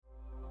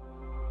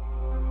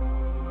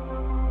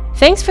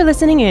Thanks for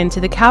listening in to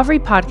the Calvary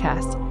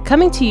Podcast,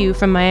 coming to you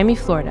from Miami,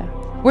 Florida.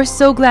 We're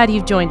so glad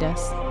you've joined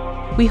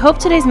us. We hope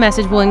today's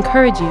message will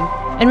encourage you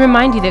and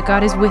remind you that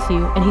God is with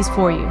you and He's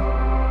for you.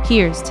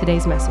 Here's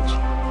today's message.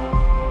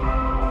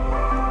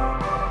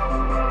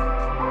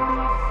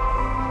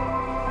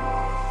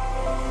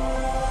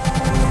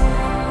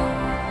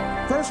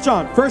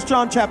 First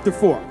John chapter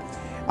 4.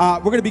 We're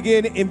going to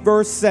begin in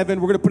verse 7.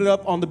 We're going to put it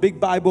up on the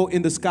big Bible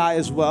in the sky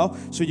as well,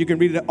 so you can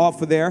read it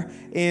off of there.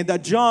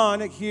 And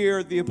John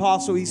here, the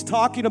apostle, he's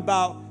talking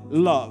about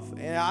love.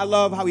 And I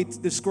love how he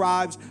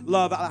describes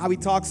love, how he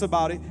talks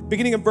about it.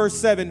 Beginning in verse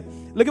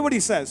 7, look at what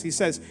he says. He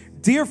says,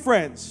 "Dear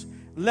friends,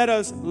 let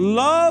us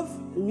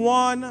love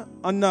one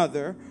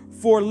another,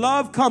 for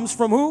love comes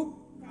from who?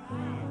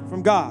 God.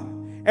 From God.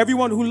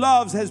 Everyone who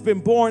loves has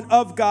been born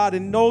of God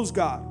and knows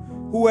God.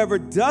 Whoever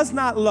does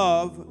not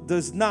love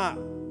does not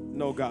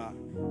know God,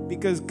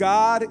 because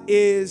God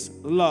is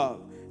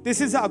love.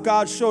 This is how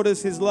God showed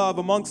us His love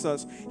amongst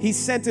us. He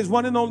sent His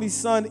one and only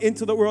Son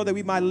into the world that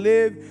we might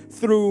live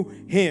through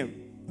Him.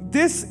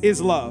 This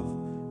is love.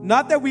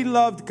 Not that we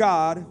loved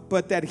God,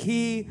 but that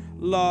He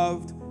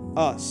loved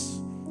us.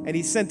 And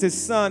He sent His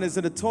Son as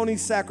an atoning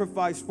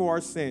sacrifice for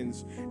our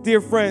sins. Dear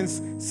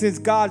friends, since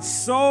God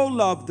so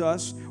loved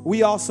us,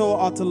 we also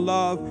ought to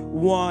love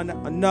one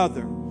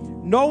another.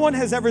 No one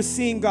has ever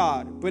seen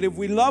God, but if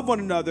we love one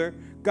another,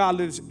 God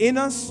lives in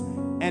us,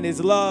 and His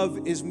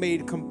love is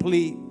made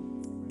complete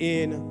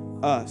in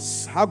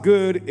us." How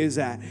good is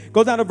that?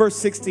 Go down to verse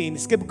 16.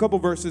 Skip a couple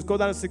verses. Go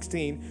down to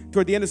 16.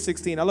 Toward the end of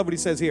 16. I love what he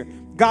says here.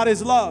 God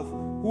is love.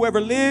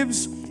 Whoever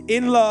lives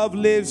in love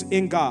lives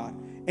in God,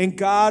 and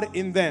God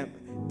in them.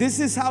 This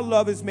is how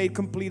love is made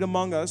complete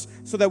among us,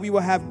 so that we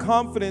will have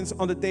confidence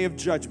on the day of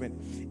judgment.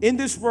 In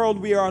this world,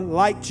 we are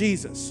like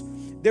Jesus.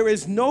 There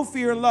is no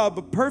fear in love,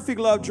 but perfect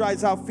love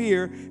drives out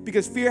fear,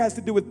 because fear has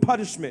to do with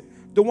punishment.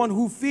 The one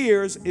who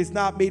fears is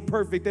not made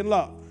perfect in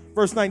love.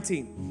 Verse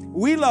 19.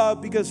 We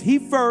love because He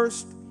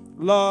first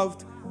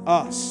loved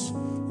us.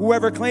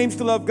 Whoever claims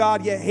to love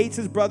God yet hates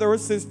his brother or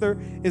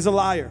sister is a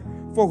liar.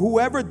 For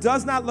whoever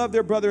does not love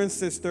their brother and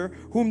sister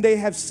whom they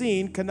have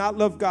seen cannot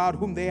love God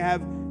whom they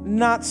have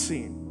not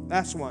seen.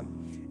 That's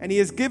one. And He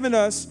has given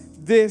us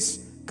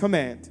this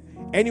command.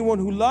 Anyone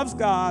who loves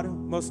God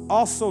must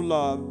also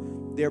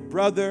love their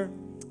brother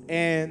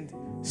and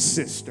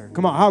sister.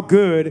 Come on, how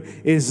good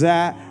is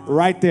that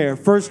right there?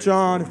 1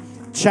 John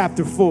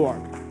chapter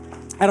 4.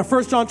 Out of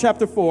 1 John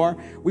chapter 4,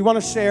 we want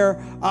to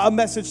share a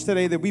message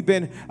today that we've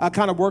been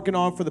kind of working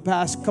on for the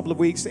past couple of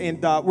weeks,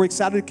 and we're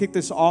excited to kick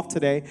this off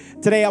today.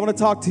 Today, I want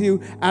to talk to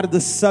you out of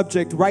the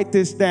subject. Write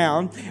this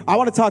down. I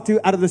want to talk to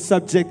you out of the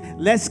subject,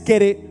 let's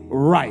get it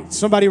right.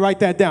 Somebody write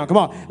that down. Come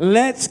on,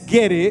 let's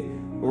get it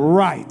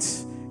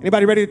right.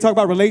 Anybody ready to talk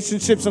about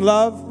relationships and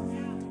love?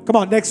 Come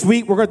on, next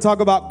week we're going to talk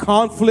about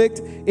conflict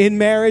in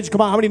marriage.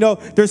 Come on, how many know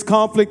there's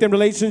conflict in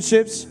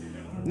relationships?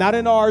 Not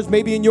in ours,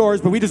 maybe in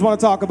yours, but we just want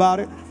to talk about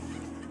it.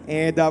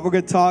 And we're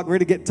going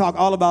to talk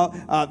all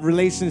about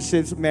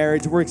relationships,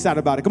 marriage. We're excited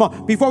about it. Come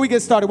on, before we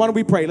get started, why don't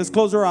we pray? Let's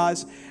close our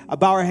eyes,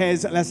 bow our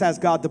heads, and let's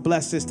ask God to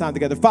bless this time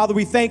together. Father,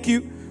 we thank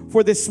you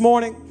for this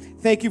morning.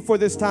 Thank you for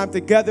this time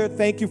together.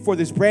 Thank you for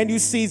this brand new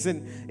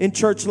season in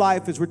church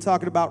life as we're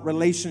talking about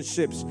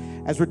relationships,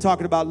 as we're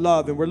talking about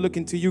love, and we're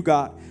looking to you,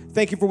 God.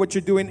 Thank you for what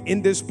you're doing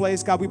in this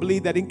place. God, we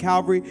believe that in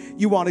Calvary,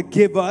 you want to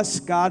give us,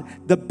 God,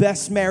 the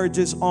best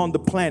marriages on the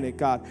planet,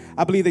 God.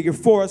 I believe that you're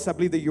for us. I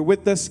believe that you're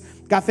with us.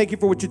 God, thank you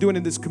for what you're doing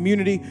in this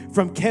community,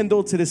 from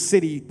Kendall to the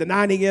city, the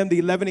 9 a.m., the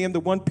 11 a.m., the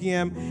 1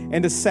 p.m.,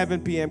 and the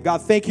 7 p.m.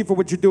 God, thank you for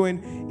what you're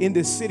doing in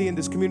this city, in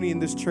this community, in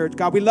this church.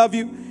 God, we love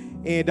you,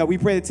 and we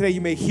pray that today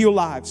you may heal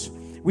lives.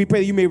 We pray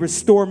that you may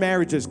restore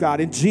marriages, God,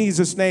 in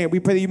Jesus' name. We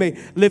pray that you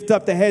may lift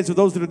up the heads of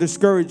those that are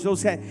discouraged,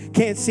 those that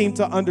can't seem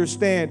to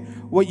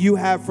understand what you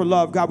have for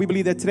love. God, we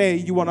believe that today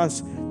you want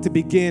us to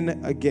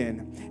begin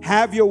again.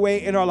 Have your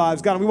way in our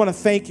lives, God. And we want to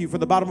thank you from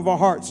the bottom of our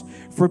hearts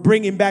for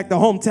bringing back the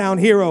hometown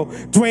hero,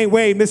 Dwayne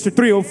Wade, Mr.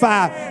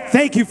 305.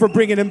 Thank you for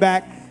bringing him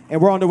back.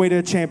 And we're on the way to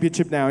the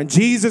championship now. In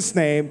Jesus'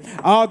 name,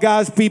 all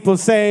God's people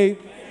say,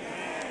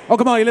 amen. Oh,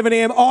 come on, you live in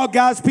AM. All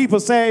God's people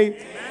say,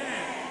 amen.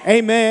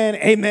 Amen,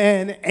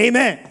 amen,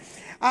 amen.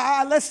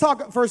 Let's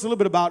talk first a little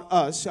bit about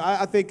us.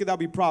 I think that'll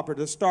be proper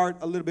to start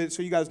a little bit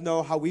so you guys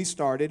know how we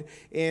started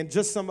and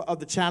just some of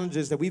the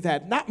challenges that we've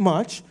had. Not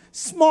much,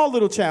 small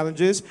little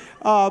challenges,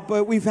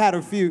 but we've had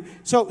a few.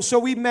 So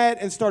we met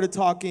and started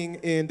talking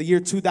in the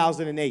year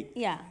 2008.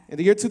 Yeah. In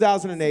the year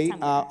 2008,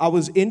 I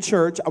was in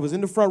church. I was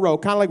in the front row,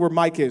 kind of like where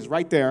Mike is,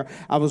 right there.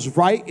 I was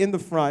right in the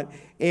front,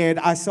 and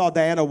I saw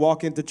Diana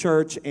walk into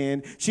church,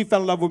 and she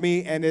fell in love with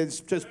me, and it's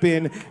just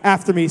been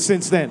after me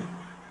since then.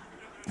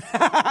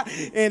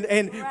 and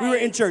right. We were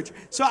in church.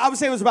 So I would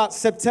say it was about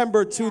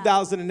September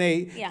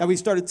 2008 that we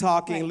started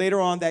talking. Right.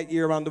 Later on that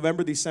year, around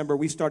November, December,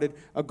 we started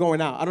going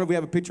out. I don't know if we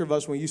have a picture of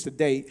us when we used to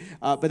date,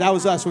 but that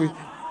was us.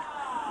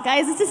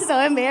 Guys, this is so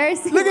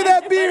embarrassing. Look at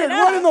that beard.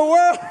 What in the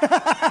world?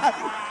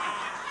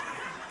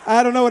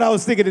 I don't know what I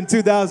was thinking in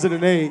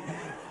 2008,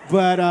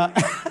 but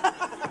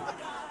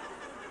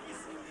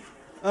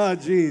oh,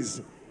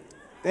 geez.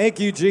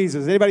 Thank you,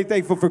 Jesus. Anybody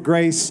thankful for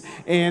grace?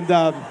 And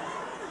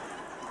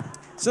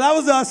so that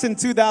was us in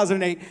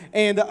 2008.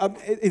 And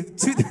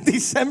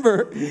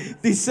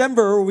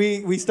December,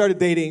 we started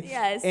dating.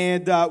 Yes.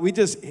 And we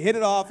just hit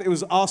it off. It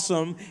was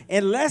awesome.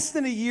 And less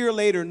than a year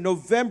later,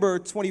 November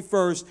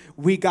 21st,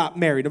 we got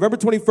married. November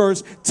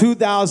 21st,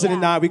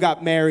 2009, we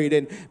got married.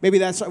 And maybe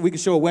we can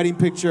show a wedding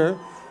picture.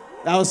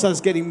 That was us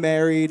getting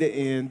married,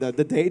 and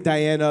the day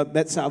Diana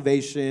met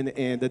salvation,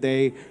 and the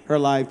day her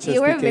life just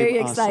became awesome. You were very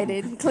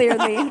excited,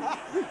 clearly.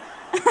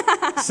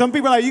 Some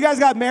people are like, you guys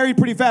got married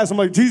pretty fast. I'm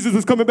like, Jesus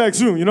was coming back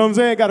soon. You know what I'm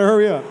saying? Got to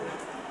hurry up.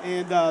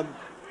 And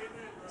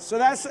so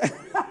that's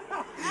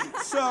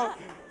so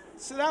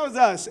that was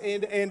us.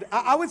 And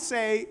I would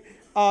say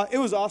it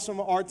was awesome.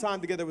 Our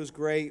time together was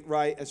great,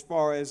 right? As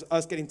far as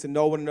us getting to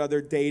know one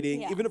another,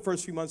 dating, even the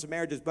first few months of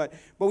marriages. But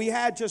we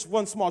had just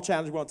one small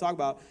challenge we want to talk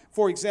about.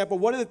 For example,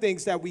 one of the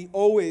things that we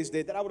always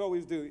did, that I would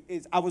always do,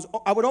 is I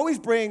would always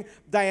bring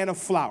Diana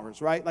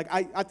flowers, right? Like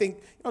I think,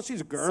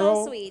 she's a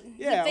girl. So sweet.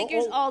 Yeah. He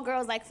figures all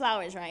girls like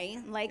flowers, right?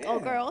 Like all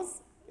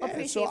girls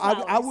appreciate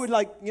flowers. I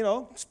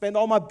would spend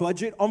all my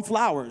budget on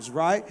flowers,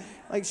 right?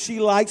 Like she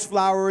likes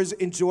flowers,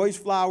 enjoys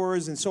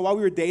flowers, and so while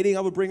we were dating,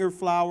 I would bring her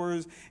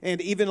flowers, and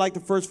even like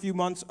the first few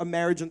months of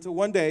marriage until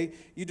one day,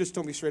 you just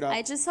told me straight up.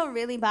 I just felt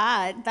really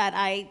bad that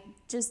I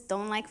just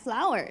don't like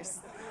flowers.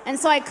 And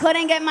so I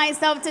couldn't get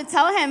myself to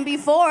tell him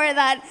before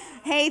that,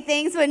 hey,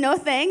 thanks, but no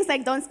thanks.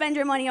 Like, don't spend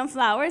your money on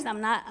flowers.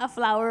 I'm not a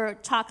flower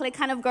chocolate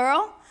kind of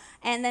girl.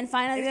 And then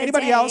finally,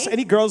 anybody else?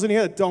 Any girls in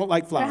here that don't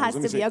like flowers?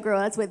 There has to be a girl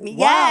that's with me.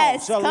 Wow,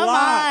 yes, come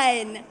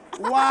on.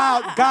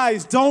 Wow,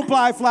 guys, don't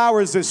buy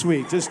flowers this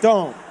week. Just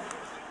don't.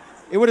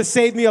 It would have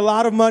saved me a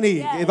lot of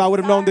money if I would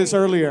have known this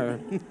earlier.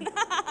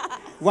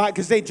 Why?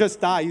 Because they just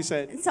die, you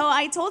said. So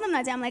I told him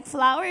that day, I'm like,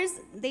 flowers,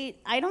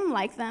 I don't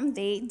like them.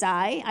 They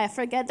die. I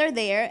forget they're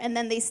there, and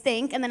then they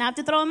stink, and then I have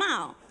to throw them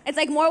out. It's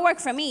like more work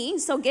for me,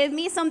 so give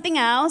me something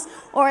else,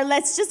 or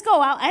let's just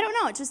go out. I don't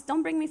know. Just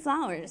don't bring me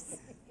flowers.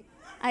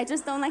 I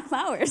just don't like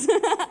flowers.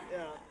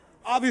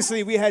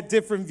 Obviously, we had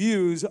different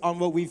views on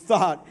what we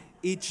thought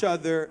each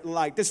other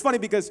liked. It's funny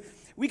because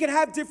we can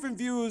have different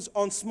views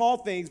on small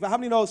things, but how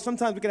many know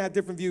sometimes we can have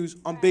different views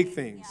on big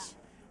things,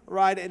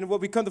 right? And what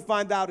we come to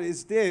find out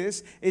is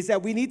that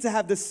we need to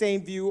have the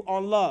same view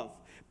on love,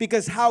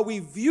 because how we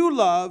view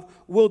love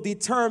will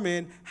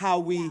determine how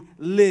we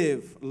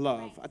live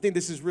love. I think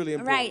this is really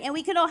important. Right, and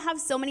we could all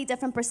have so many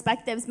different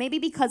perspectives, maybe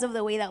because of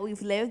the way that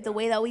we've lived, the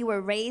way that we were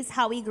raised,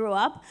 how we grew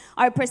up,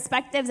 our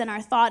perspectives and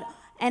our thought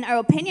and our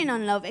opinion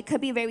on love, it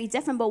could be very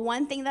different. But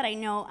one thing that I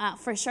know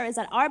for sure is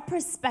that our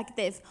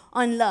perspective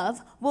on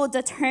love will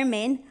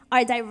determine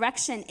our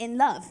direction in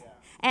love.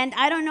 And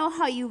I don't know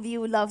how you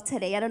view love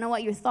today. I don't know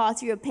what your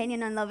thoughts, your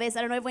opinion on love is.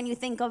 I don't know if when you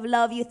think of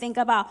love, you think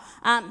about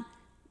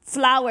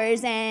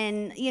flowers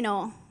and,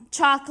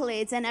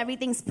 chocolates and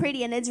everything's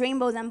pretty and it's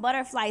rainbows and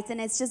butterflies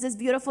and it's just this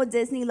beautiful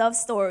Disney love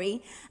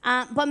story.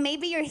 But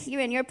maybe you're here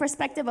and your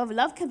perspective of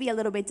love could be a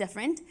little bit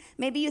different.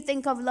 Maybe you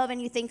think of love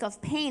and you think of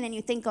pain and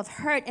you think of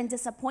hurt and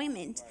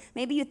disappointment.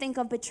 Maybe you think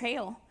of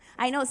betrayal.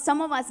 I know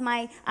some of us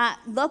might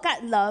look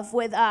at love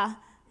with a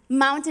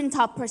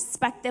mountaintop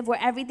perspective where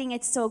everything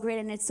is so great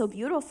and it's so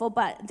beautiful,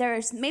 but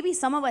there's maybe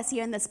some of us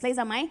here in this place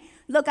that might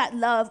look at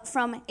love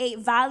from a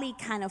valley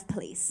kind of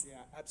place. Yeah,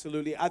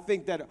 absolutely. I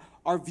think that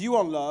our view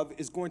on love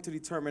is going to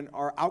determine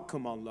our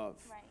outcome on love.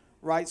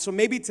 Right? So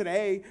maybe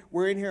today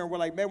we're in here and we're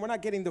like, man, we're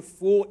not getting the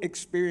full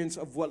experience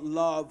of what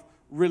love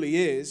really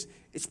is.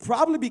 It's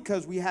probably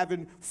because we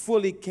haven't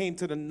fully came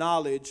to the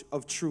knowledge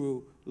of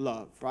true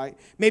love, right?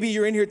 Maybe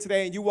you're in here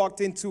today and you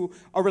walked into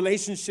a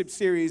relationship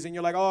series and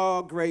you're like,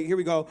 oh, great, here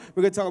we go.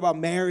 We're going to talk about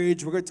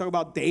marriage. We're going to talk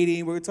about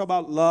dating. We're going to talk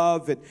about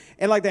love.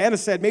 And like Diana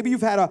said, maybe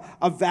you've had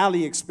a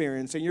valley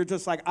experience and you're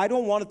just like, I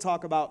don't want to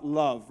talk about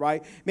love,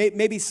 right?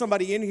 Maybe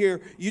somebody in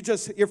here,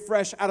 you're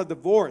fresh out of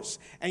divorce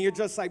and you're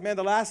just like, man,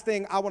 the last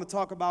thing I want to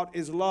talk about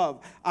is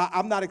love.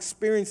 I'm not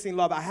experiencing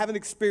love. I haven't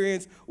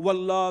experienced what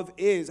love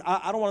is.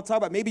 I don't want to talk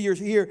about it. Maybe you're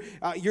here,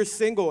 you're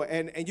single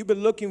and you've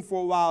been looking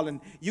for a while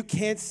and you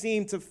can't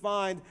seem to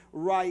find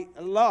right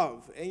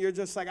love. And you're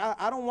just like,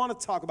 I don't want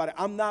to talk about it.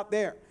 I'm not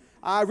there.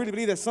 I really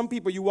believe that some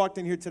people, you walked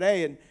in here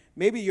today and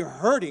maybe you're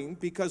hurting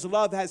because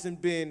love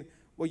hasn't been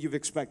what you've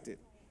expected.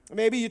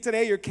 Maybe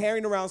today you're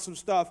carrying around some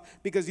stuff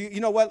because you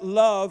know what?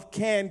 Love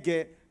can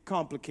get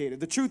complicated.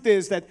 The truth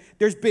is that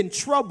there's been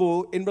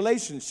trouble in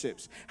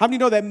relationships. How many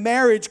know that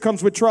marriage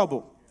comes with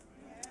trouble?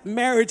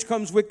 Marriage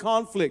comes with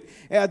conflict.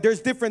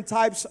 There's different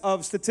types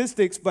of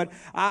statistics, but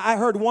I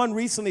heard one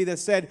recently that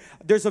said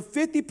there's a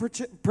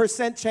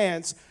 50%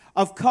 chance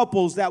of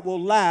couples that will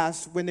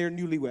last when they're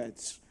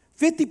newlyweds.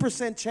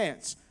 50%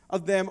 chance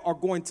of them are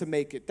going to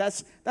make it.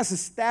 That's a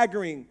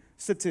staggering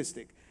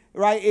statistic,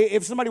 right?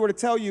 If somebody were to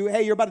tell you,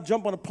 hey, you're about to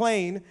jump on a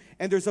plane,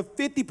 and there's a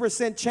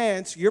 50%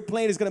 chance your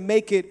plane is going to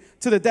make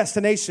it to the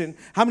destination,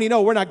 how many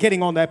know we're not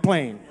getting on that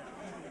plane?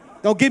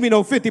 Don't give me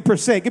no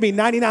 50%. Give me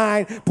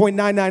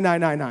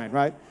 99.99999,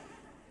 right?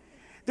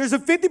 There's a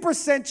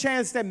 50%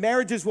 chance that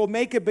marriages will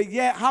make it, but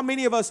yet how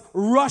many of us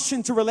rush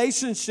into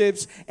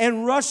relationships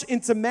and rush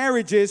into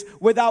marriages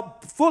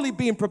without fully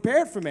being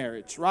prepared for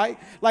marriage, right?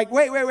 Like,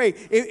 wait.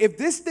 If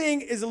this thing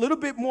is a little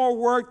bit more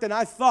work than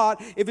I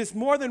thought, if it's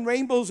more than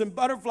rainbows and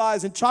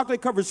butterflies and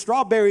chocolate-covered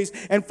strawberries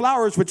and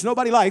flowers, which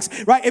nobody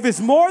likes, right? If it's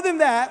more than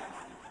that,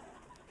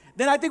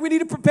 then I think we need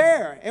to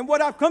prepare. And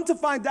what I've come to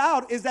find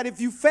out is that if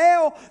you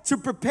fail to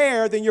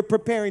prepare, then you're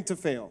preparing to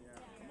fail.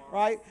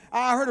 Right?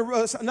 I heard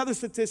another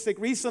statistic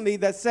recently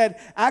that said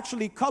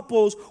actually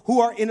couples who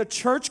are in a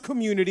church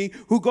community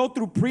who go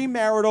through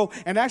premarital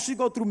and actually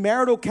go through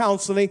marital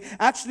counseling,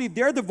 actually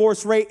their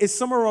divorce rate is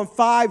somewhere around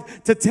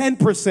 5 to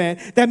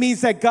 10%. That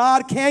means that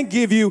God can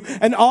give you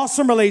an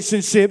awesome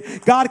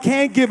relationship. God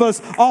can give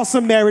us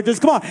awesome marriages.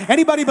 Come on,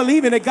 anybody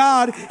believing that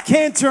God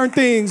can turn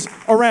things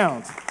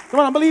around? Come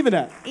on, I'm believing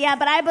that. Yeah,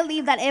 but I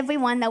believe that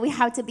that we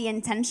have to be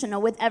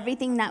intentional with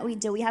everything that we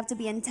do. We have to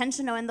be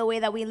intentional in the way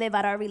that we live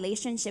out our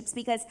relationships,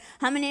 because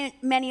how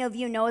many of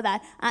you know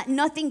that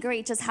nothing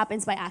great just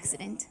happens by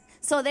accident?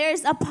 So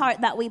there's a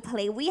part that we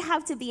play. We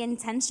have to be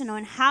intentional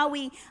in how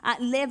we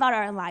live out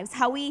our lives,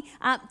 how we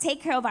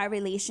take care of our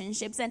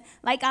relationships. And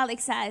like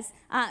Alex says,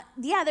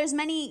 there's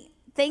many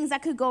things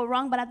that could go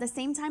wrong, but at the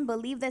same time,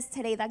 believe this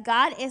today, that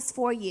God is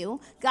for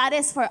you, God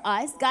is for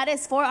us, God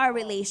is for our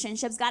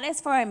relationships, God is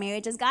for our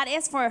marriages, God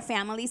is for our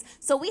families,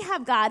 so we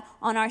have God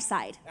on our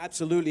side.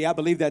 Absolutely, I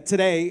believe that.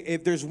 Today,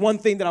 if there's one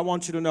thing that I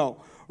want you to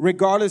know,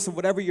 regardless of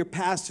whatever your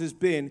past has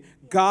been,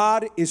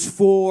 God is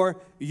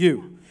for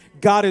you.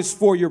 God is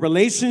for your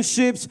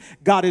relationships.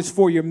 God is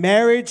for your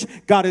marriage.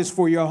 God is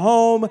for your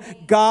home.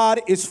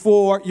 God is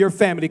for your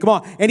family. Come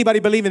on, anybody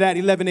believe in that?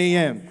 11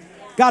 a.m.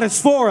 God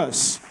is for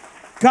us.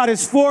 God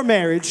is for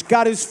marriage.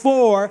 God is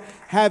for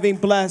having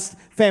blessed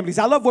families.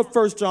 I love what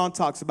 1 John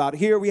talks about.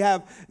 Here we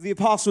have the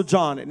Apostle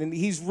John, and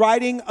he's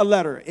writing a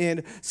letter.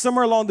 And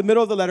somewhere along the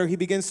middle of the letter, he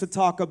begins to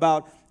talk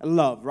about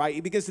love, right?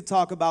 He begins to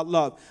talk about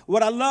love.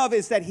 What I love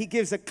is that he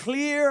gives a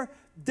clear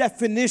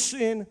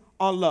definition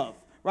on love.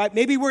 Right?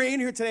 Maybe we're in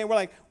here today and we're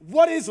like,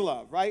 what is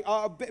love, right?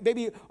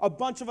 Maybe a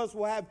bunch of us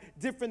will have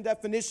different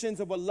definitions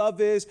of what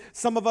love is.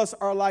 Some of us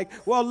are like,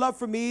 well, love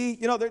for me,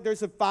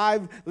 there's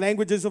 5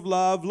 languages of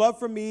love. Love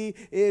for me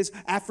is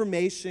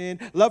affirmation.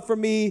 Love for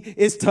me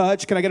is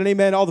touch. Can I get an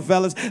amen, all the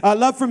fellas?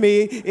 Love for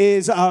me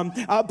is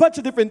a bunch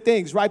of different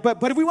things, right?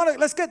 But if we want to,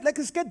 let's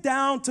get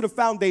down to the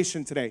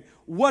foundation today.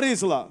 What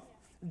is love?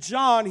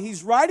 John,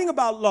 he's writing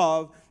about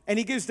love, and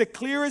he gives the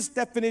clearest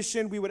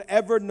definition we would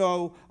ever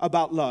know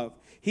about love.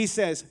 He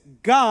says,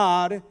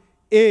 God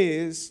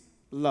is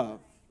love.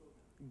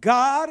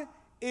 God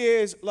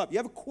is love. You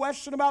have a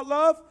question about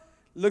love?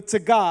 Look to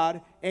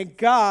God, and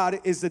God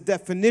is the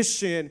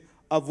definition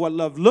of what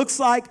love looks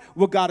like,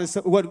 what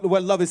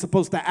love is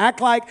supposed to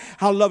act like,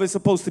 how love is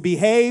supposed to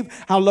behave,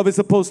 how love is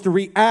supposed to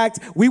react.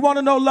 We want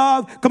to know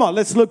love? Come on,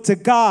 let's look to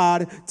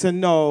God to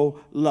know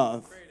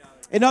love.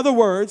 In other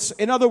words,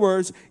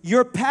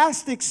 your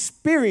past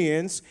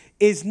experience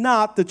is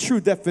not the true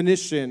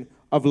definition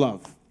of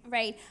love.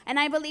 Right. And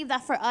I believe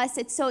that for us,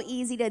 it's so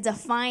easy to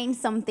define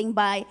something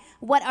by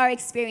what our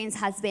experience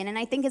has been. And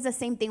I think it's the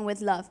same thing with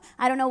love.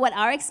 I don't know what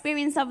our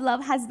experience of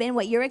love has been,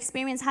 what your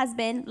experience has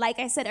been. Like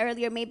I said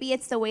earlier, maybe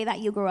it's the way that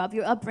you grew up,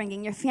 your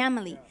upbringing, your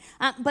family.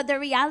 But the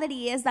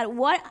reality is that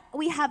what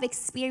we have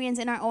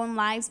experienced in our own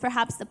lives,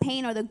 perhaps the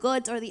pain or the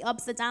goods or the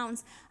ups and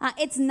downs,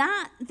 it's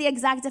not the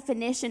exact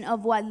definition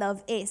of what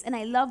love is. And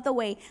I love the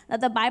way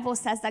that the Bible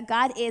says that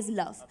God is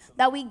love,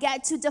 that we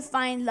get to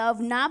define love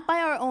not by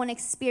our own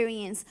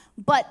experience,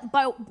 but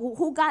by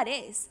who God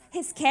is,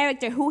 his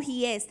character, who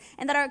he is,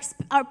 and that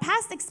our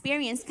past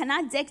experience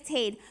cannot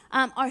dictate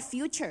our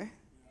future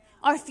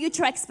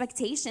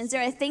expectations.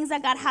 There are things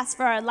that God has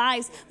for our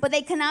lives, but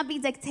they cannot be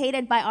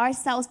dictated by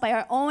ourselves, by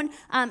our own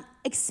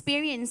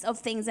experience of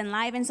things in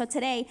life. And so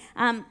today,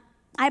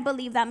 I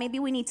believe that maybe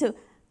we need to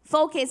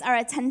focus our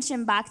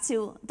attention back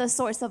to the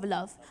source of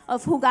love,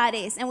 of who God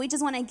is. And we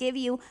just want to give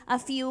you a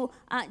few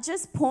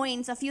just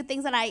points, a few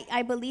things that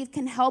I believe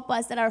can help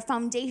us, that are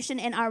foundation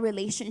in our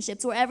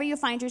relationships. Wherever you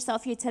find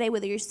yourself here today,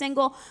 whether you're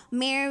single,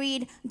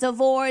 married,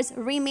 divorced,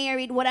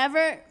 remarried,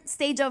 whatever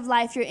stage of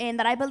life you're in,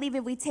 that I believe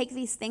if we take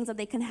these things, that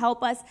they can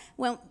help us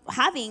when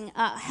having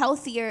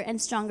healthier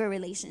and stronger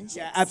relationships.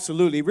 Yeah,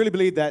 absolutely. Really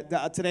believe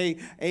that today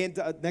and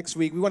next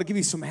week, we want to give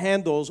you some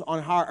handles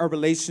on how our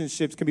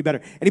relationships can be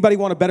better. Anybody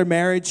want a better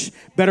marriage?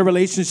 Better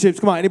relationships?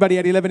 Come on, anybody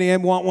at 11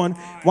 a.m. want one?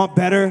 Want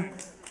better?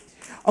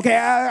 Okay,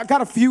 I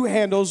got a few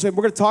handles, and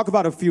we're going to talk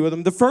about a few of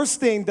them. The first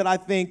thing that I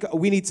think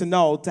we need to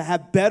know to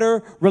have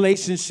better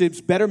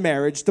relationships, better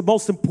marriage, the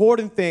most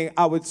important thing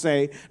I would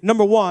say,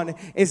 number one,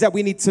 is that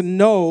we need to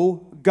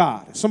know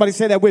God. Somebody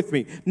say that with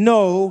me.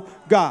 Know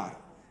God.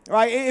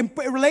 Right?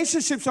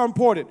 Relationships are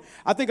important.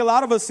 I think a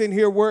lot of us in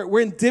here, we're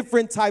in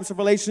different types of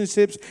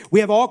relationships. We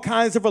have all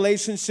kinds of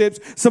relationships.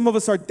 Some of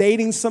us are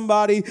dating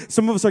somebody.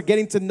 Some of us are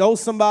getting to know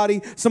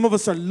somebody. Some of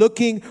us are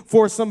looking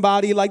for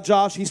somebody like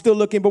Josh. He's still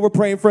looking, but we're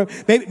praying for him.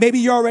 Maybe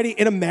you're already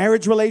in a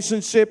marriage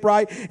relationship,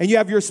 right? And you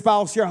have your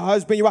spouse, your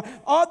husband, your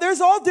wife.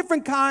 There's all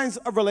different kinds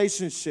of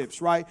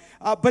relationships, right?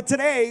 But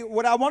today,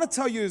 what I want to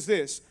tell you is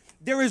this.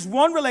 There is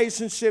one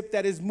relationship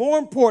that is more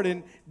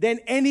important than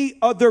any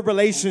other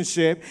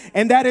relationship,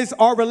 and that is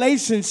our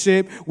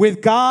relationship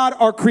with God,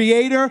 our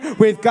Creator,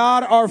 with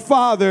God, our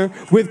Father,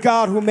 with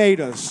God who made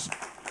us.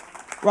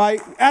 Right?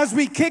 As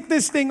we kick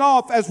this thing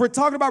off, as we're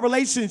talking about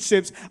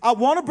relationships, I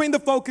want to bring the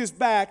focus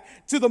back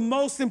to the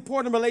most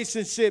important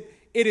relationship.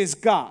 It is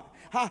God.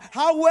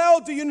 How well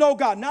do you know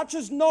God? Not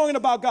just knowing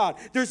about God.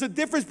 There's a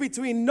difference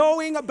between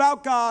knowing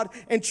about God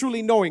and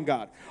truly knowing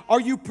God. Are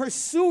you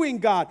pursuing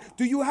God?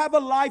 Do you have a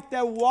life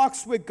that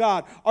walks with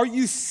God? Are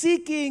you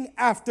seeking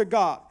after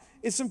God?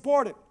 It's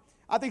important.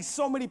 I think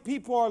so many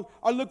people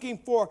are looking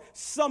for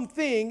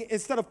something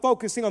instead of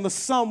focusing on the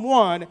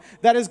someone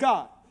that is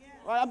God.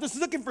 Right? I'm just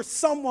looking for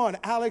someone,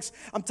 Alex.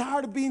 I'm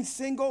tired of being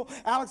single.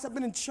 Alex, I've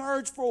been in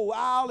church for a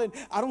while, and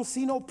I don't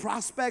see no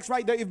prospects,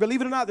 right?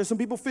 Believe it or not, there's some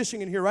people fishing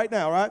in here right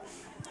now, right?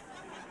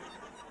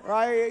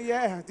 Right?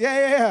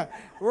 Yeah.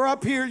 We're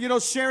up here,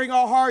 sharing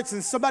our hearts,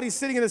 and somebody's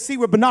sitting in a seat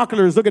with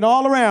binoculars looking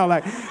all around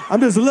like,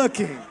 I'm just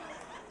looking,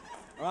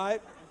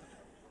 right?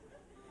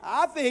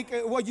 I think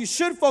what you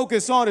should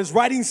focus on is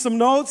writing some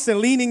notes and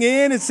leaning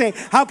in and saying,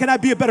 how can I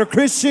be a better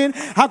Christian?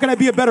 How can I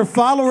be a better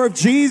follower of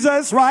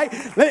Jesus, right?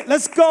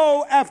 Let's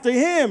go after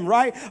him,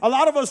 right? A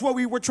lot of us, what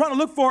we're trying to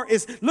look for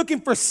is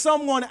looking for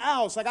someone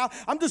else. Like,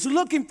 I'm just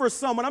looking for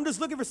someone. I'm just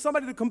looking for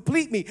somebody to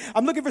complete me.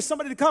 I'm looking for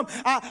somebody to come.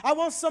 I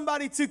want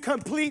somebody to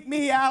complete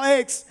me,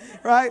 Alex,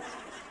 right?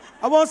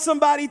 I want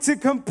somebody to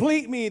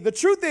complete me. The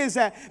truth is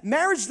that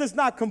marriage does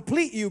not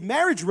complete you.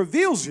 Marriage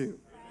reveals you,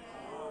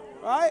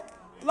 right?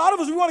 A lot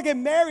of us, we want to get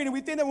married, and we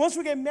think that once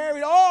we get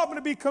married, I'm going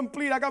to be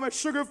complete. I got my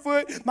sugar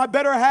foot, my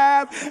better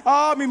half,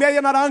 mi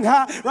media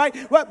naranja, right?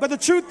 But the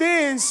truth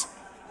is,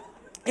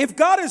 if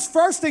God is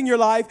first in your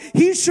life,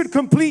 he should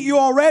complete you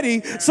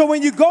already. So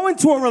when you go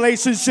into a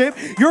relationship,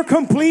 you're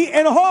complete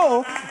and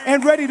whole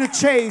and ready to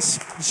chase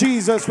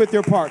Jesus with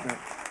your partner,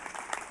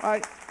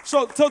 right?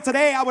 So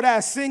today, I would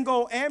ask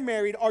single and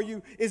married,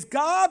 is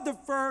God the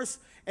first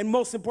and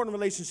most important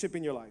relationship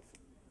in your life?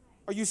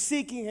 Are you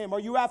seeking him? Are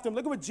you after him?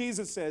 Look at what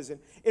Jesus says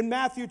in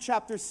Matthew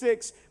chapter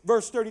 6,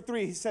 verse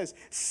 33. He says,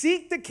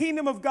 seek the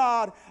kingdom of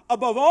God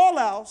above all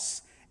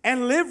else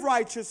and live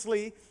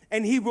righteously,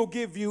 and he will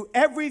give you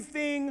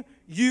everything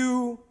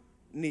you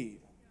need.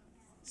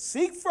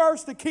 Seek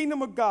first the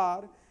kingdom of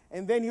God,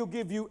 and then he'll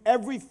give you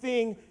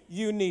everything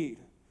you need.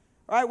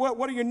 All right,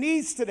 what are your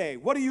needs today?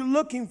 What are you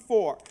looking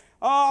for?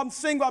 I'm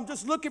single, I'm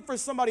just looking for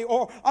somebody,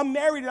 or I'm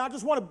married and I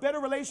just want a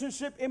better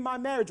relationship in my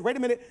marriage. Wait a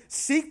minute.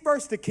 Seek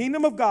first the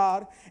kingdom of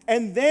God,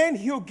 and then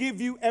he'll give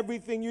you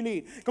everything you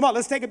need. Come on,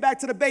 let's take it back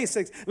to the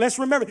basics. Let's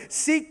remember,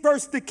 seek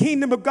first the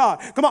kingdom of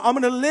God. Come on, I'm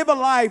going to live a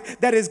life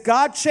that is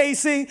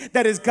God-chasing,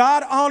 that is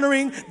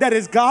God-honoring, that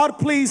is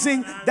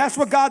God-pleasing. That's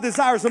what God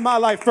desires in my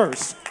life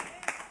first.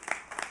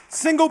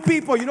 Single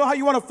people, you know how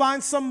you want to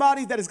find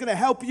somebody that is going to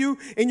help you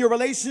in your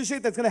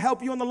relationship, that's going to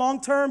help you in the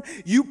long term?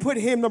 You put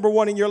him number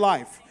one in your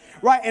life.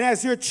 Right, and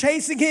as you're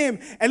chasing him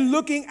and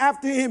looking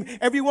after him,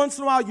 every once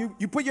in a while,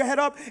 you put your head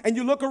up and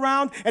you look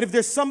around, and if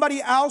there's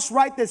somebody else,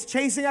 right, that's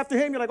chasing after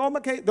him, you're like, oh,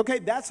 okay,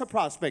 that's a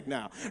prospect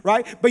now,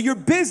 right? But you're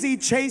busy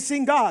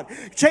chasing God.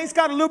 Chase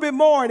God a little bit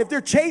more, and if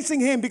they're chasing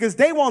him because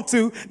they want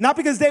to, not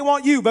because they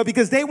want you, but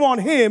because they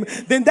want him,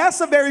 then that's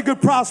a very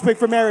good prospect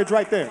for marriage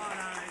right there.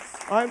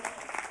 All right?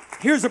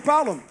 Here's the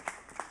problem.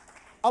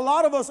 A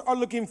lot of us are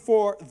looking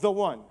for the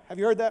one. Have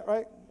you heard that,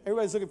 right?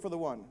 Everybody's looking for the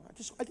one.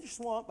 I just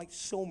want my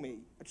soulmate.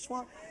 I just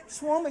want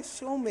my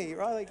soulmate,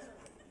 right? Like,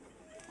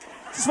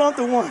 I just want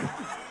the one.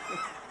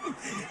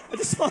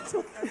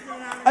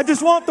 I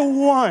just want the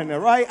one,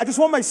 right? I just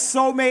want my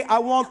soulmate. I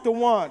want the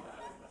one.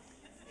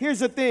 Here's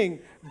the thing.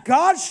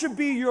 God should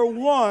be your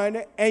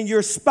one, and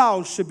your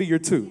spouse should be your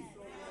two.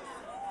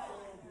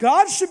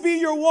 God should be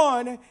your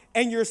one,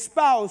 and your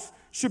spouse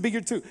should be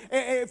your two.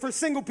 For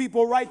single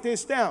people, write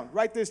this down.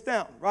 Write this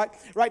down.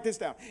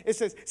 It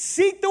says,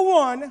 seek the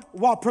one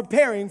while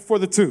preparing for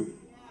the two.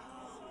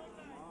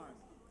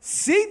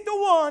 Seek the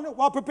one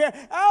while preparing.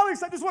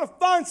 Alex, I just want to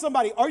find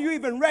somebody. Are you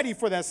even ready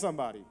for that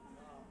somebody?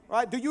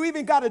 Right? Do you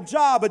even got a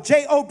job, a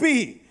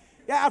J-O-B?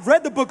 Yeah, I've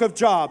read the book of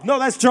Job. No,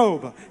 that's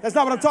Job. That's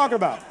not what I'm talking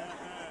about.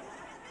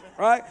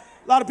 Right?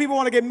 A lot of people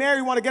want to get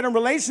married, want to get in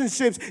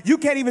relationships. You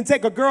can't even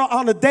take a girl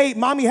on a date.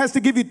 Mommy has to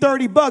give you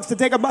 $30 to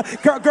take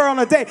a girl on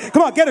a date.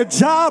 Come on, get a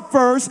job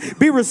first.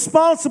 Be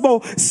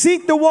responsible.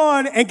 Seek the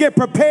one and get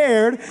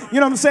prepared. You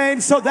know what I'm saying?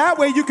 So that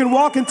way you can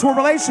walk into a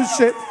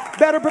relationship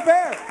better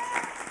prepared.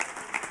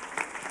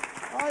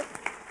 All right?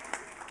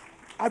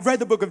 I've read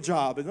the book of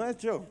Job. Isn't that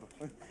Job?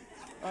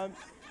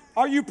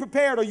 Are you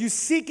prepared? Are you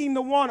seeking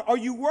the one? Are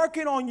you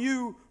working on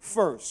you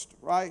first,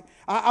 right?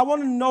 I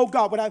want to know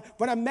God.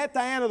 When I met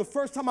Diana, the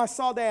first time I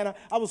saw Diana,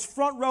 I was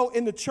front row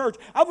in the church.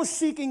 I was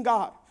seeking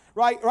God.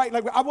 Right?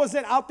 Like I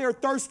wasn't out there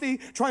thirsty,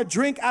 trying to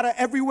drink out of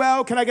every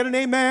well. Can I get an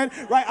amen?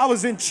 Right? I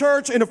was in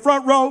church in the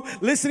front row,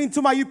 listening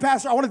to my youth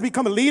pastor. I wanted to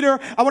become a leader.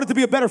 I wanted to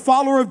be a better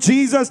follower of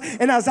Jesus.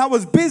 And as I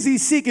was busy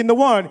seeking the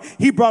one,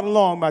 he brought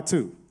along my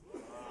two.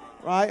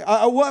 Right?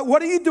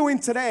 What are you doing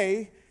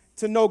today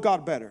to know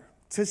God better?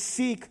 To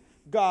seek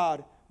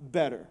God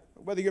better?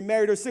 Whether you're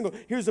married or single.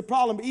 Here's the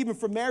problem, even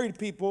for married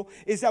people,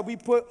 is that we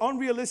put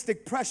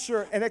unrealistic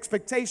pressure and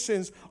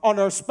expectations on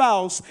our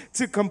spouse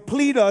to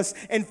complete us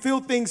and fill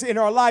things in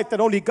our life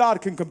that only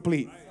God can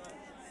complete.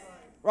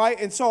 Right?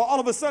 And so all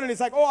of a sudden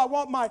it's like, oh, I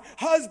want my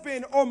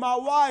husband or my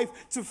wife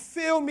to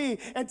fill me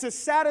and to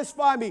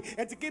satisfy me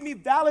and to give me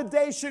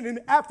validation and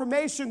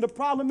affirmation. The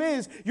problem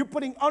is you're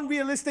putting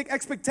unrealistic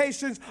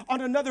expectations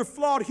on another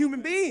flawed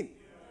human being.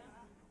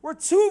 We're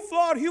two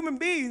flawed human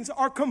beings.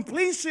 Our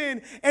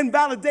completion and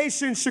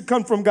validation should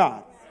come from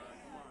God.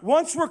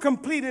 Once we're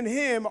complete in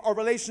him, our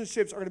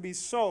relationships are going to be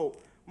so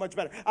much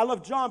better. I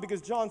love John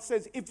because John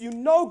says, if you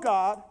know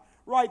God,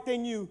 right,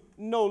 then you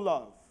know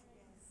love.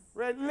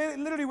 Right?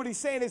 Literally what he's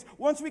saying is,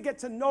 once we get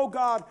to know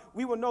God,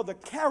 we will know the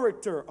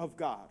character of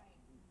God.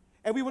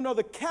 And we will know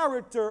the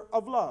character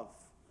of love.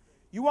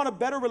 You want a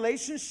better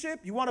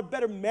relationship? You want a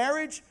better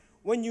marriage?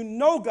 When you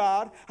know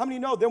God, how many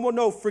know? Then we'll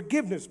know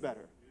forgiveness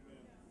better.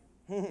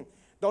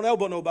 Don't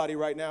elbow nobody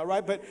right now,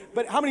 right?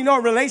 But how many know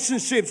in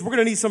relationships we're going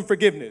to need some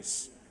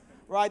forgiveness,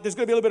 right? There's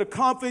going to be a little bit of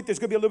conflict. There's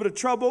going to be a little bit of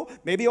trouble,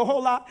 maybe a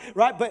whole lot,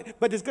 right?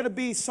 But there's going to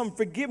be some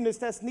forgiveness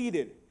that's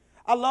needed.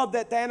 I love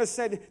that Diana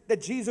said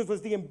that Jesus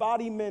was the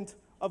embodiment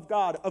of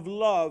God, of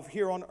love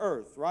here on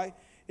earth, right?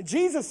 And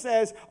Jesus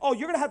says, oh,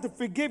 you're going to have to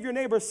forgive your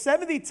neighbor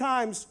 70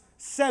 times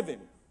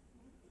 7.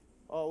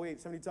 Oh,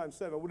 wait, 70 times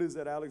 7. What is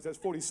that, Alex? That's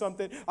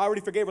 40-something. I already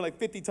forgave her like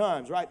 50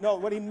 times, right? No,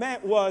 what he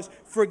meant was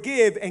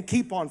forgive and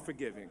keep on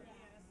forgiving.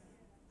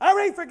 I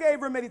already forgave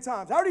her many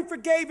times. I already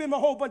forgave him a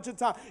whole bunch of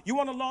times. You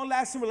want a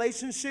long-lasting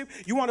relationship?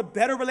 You want a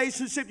better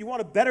relationship? You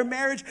want a better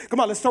marriage? Come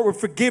on, let's start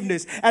with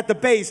forgiveness at the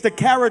base, the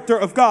character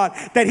of God.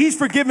 That he's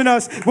forgiven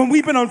us when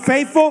we've been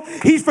unfaithful.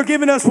 He's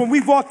forgiven us when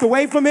we've walked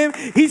away from him.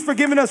 He's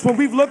forgiven us when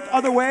we've looked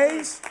other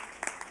ways.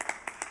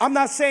 I'm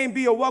not saying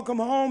be a welcome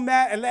home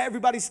mat and let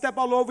everybody step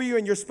all over you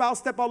and your spouse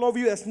step all over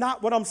you. That's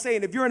not what I'm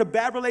saying. If you're in a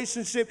bad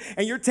relationship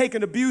and you're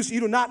taking abuse, you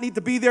do not need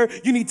to be there.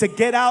 You need to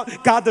get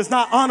out. God does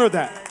not honor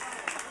that.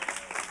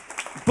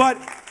 But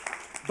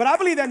I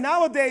believe that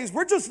nowadays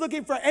we're just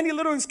looking for any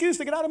little excuse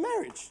to get out of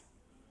marriage,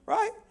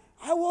 right?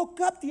 I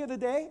woke up the other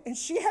day and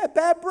she had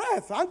bad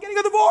breath. I'm getting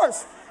a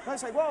divorce. I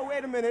was like, whoa,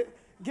 wait a minute.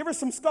 Give her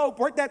some scope,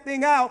 work that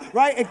thing out,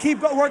 right? And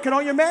keep working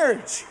on your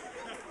marriage,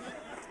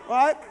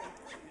 right?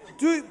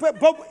 But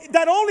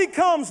that only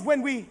comes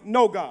when we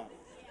know God.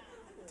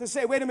 To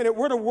say, wait a minute,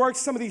 we're to work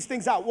some of these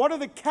things out. What are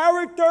the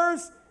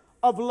characters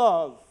of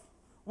love?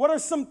 What are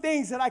some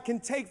things that I can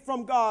take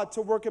from God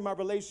to work in my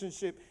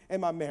relationship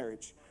and my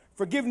marriage?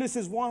 Forgiveness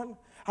is one.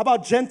 How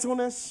about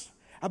gentleness?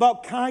 How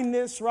about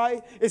kindness,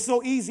 right? It's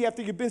so easy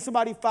after you've been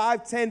somebody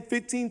 5, 10,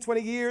 15,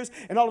 20 years,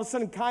 and all of a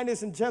sudden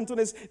kindness and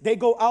gentleness, they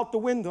go out the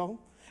window.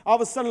 All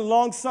of a sudden,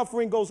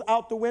 long-suffering goes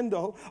out the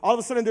window. All of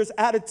a sudden, there's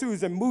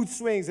attitudes and mood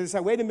swings. And it's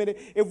like, wait a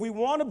minute. If we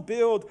want to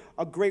build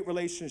a great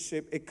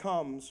relationship, it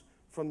comes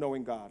from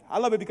knowing God. I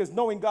love it because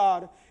knowing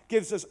God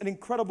gives us an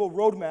incredible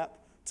roadmap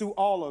to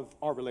all of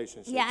our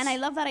relationships. Yeah, and I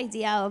love that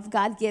idea of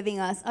God giving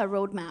us a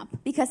roadmap,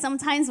 because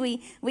sometimes we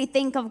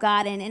think of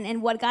God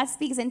and what God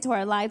speaks into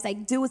our lives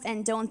like do's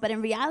and don'ts, but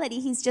in reality,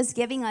 he's just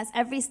giving us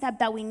every step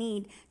that we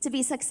need to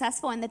be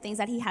successful in the things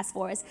that he has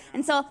for us.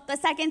 And so the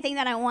second thing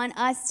that I want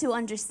us to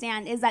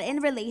understand is that in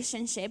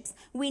relationships,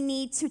 we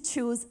need to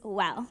choose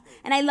well.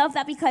 And I love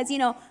that because,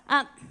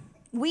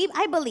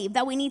 I believe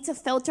that we need to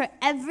filter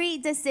every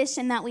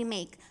decision that we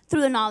make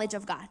through the knowledge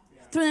of God,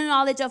 through the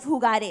knowledge of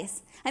who God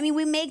is. I mean,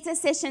 we make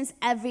decisions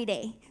every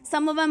day.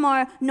 Some of them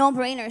are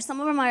no-brainers. Some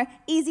of them are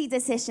easy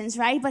decisions,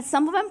 right? But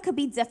some of them could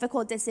be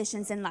difficult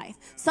decisions in life.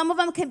 Some of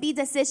them could be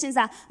decisions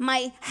that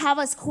might have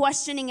us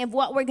questioning if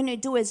what we're going to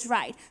do is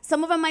right.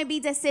 Some of them might be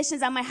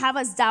decisions that might have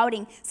us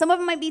doubting. Some of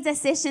them might be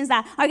decisions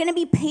that are going to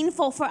be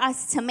painful for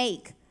us to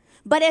make.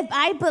 But if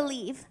I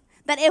believe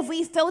that if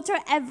we filter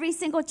every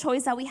single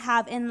choice that we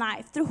have in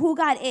life through who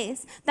God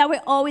is, that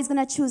we're always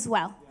going to choose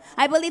well.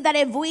 I believe that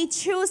if we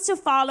choose to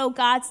follow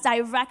God's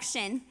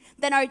direction,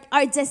 then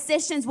our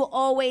decisions will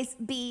always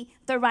be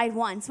the right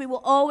ones. We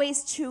will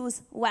always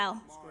choose well.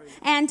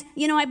 And,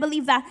 I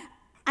believe that,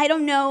 I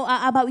don't know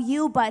about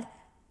you, but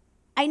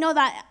I know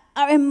that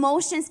our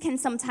emotions can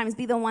sometimes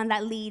be the one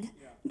that leads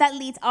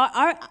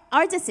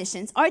our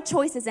decisions, our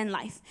choices in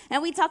life.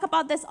 And we talk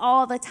about this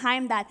all the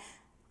time, that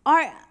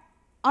our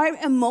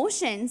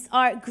emotions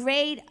are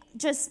great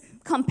just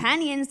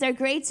companions. They're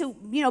great to,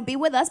 be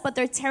with us, but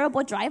they're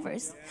terrible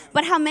drivers.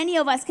 But how many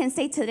of us can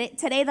say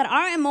today that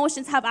our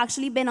emotions have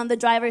actually been on the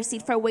driver's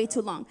seat for way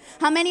too long?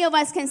 How many of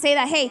us can say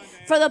that, hey,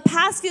 for the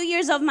past few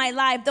years of my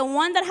life, the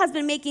one that has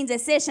been making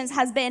decisions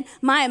has been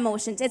my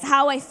emotions. It's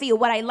how I feel,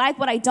 what I like,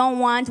 what I don't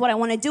want, what I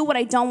want to do, what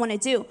I don't want to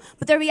do.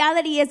 But the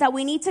reality is that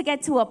we need to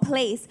get to a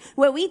place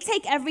where we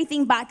take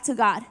everything back to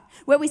God.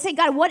 Where we say,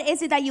 God, what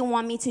is it that you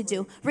want me to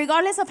do?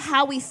 Regardless of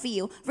how we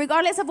feel,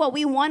 regardless of what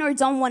we want or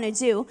don't want to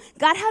do,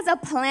 God has a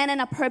plan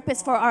and a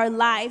purpose for our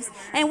lives.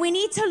 And we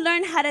need to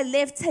learn how to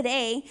live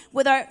today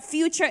with our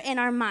future in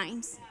our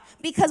minds.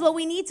 Because what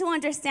we need to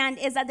understand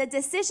is that the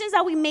decisions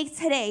that we make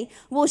today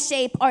will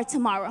shape our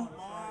tomorrow.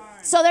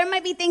 So there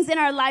might be things in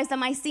our lives that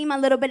might seem a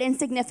little bit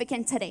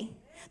insignificant today.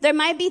 There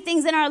might be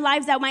things in our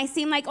lives that might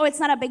seem like, oh, it's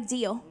not a big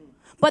deal.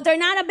 But they're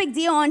not a big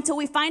deal until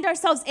we find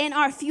ourselves in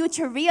our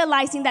future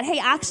realizing that, hey,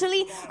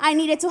 actually, I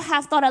needed to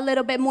have thought a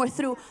little bit more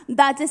through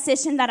that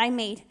decision that I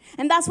made.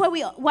 And that's why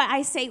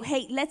I say,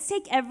 hey, let's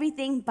take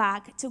everything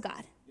back to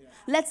God.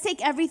 Let's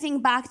take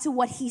everything back to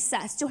what he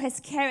says, to his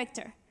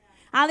character.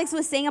 Alex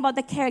was saying about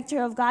the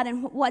character of God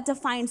and what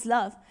defines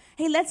love.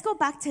 Hey, let's go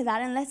back to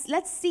that and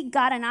let's seek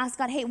God and ask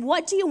God, hey,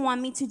 what do you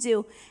want me to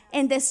do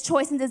in this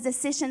choice, in this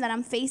decision that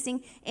I'm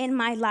facing in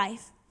my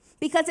life?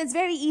 Because it's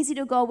very easy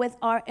to go with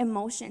our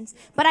emotions.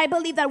 But I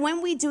believe that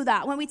when we do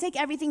that, when we take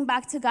everything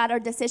back to God, our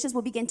decisions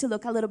will begin to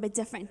look a little bit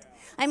different.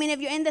 I mean,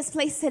 if you're in this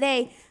place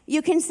today,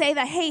 you can say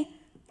that, hey,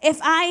 if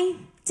I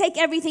take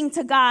everything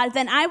to God,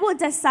 then I will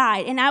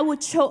decide and I would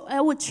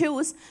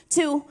choose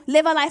to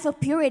live a life of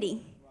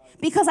purity.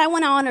 Because I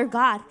want to honor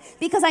God.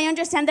 Because I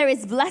understand there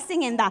is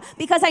blessing in that.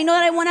 Because I know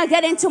that I want to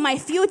get into my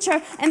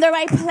future in the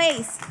right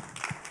place.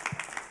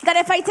 That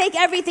if I take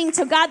everything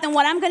to God, then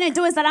what I'm going to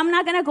do is that I'm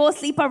not going to go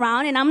sleep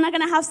around and I'm not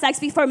going to have sex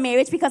before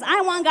marriage because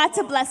I want God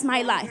to bless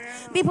my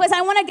life. Because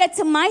I want to get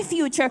to my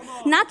future,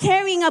 not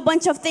carrying a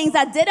bunch of things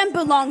that didn't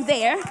belong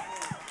there.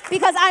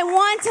 Because I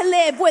want to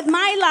live with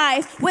my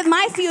life, with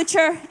my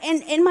future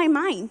in my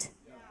mind.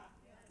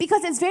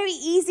 Because it's very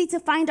easy to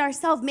find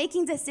ourselves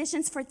making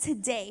decisions for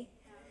today.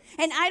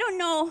 And I don't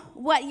know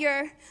what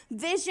your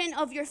vision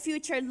of your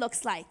future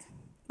looks like.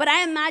 But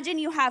I imagine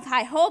you have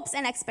high hopes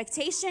and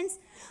expectations.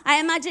 I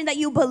imagine that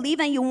you believe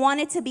and you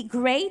want it to be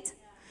great.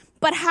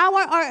 But how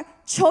are our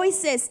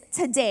choices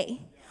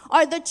today?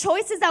 Are the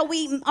choices that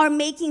we are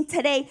making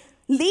today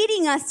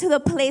leading us to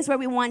the place where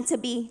we want to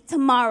be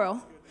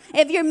tomorrow?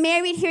 If you're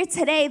married here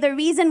today, the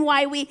reason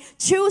why we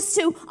choose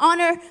to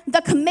honor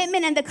the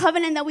commitment and the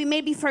covenant that we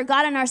made before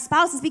God and our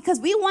spouse is because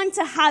we want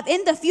to have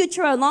in the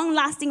future a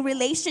long-lasting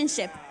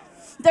relationship.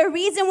 The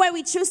reason why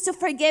we choose to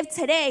forgive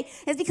today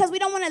is because we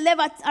don't want to live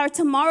our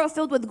tomorrow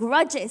filled with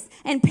grudges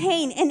and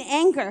pain and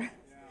anger.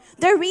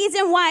 The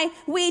reason why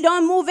we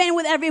don't move in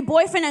with every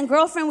boyfriend and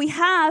girlfriend we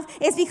have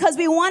is because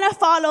we want to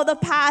follow the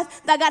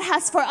path that God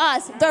has for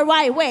us the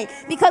right way.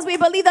 Because we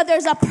believe that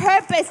there's a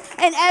purpose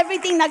in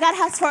everything that God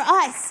has for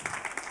us.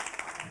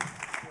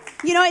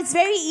 You know, it's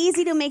very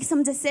easy to make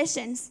some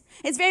decisions.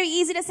 It's very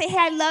easy to say, hey,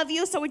 I love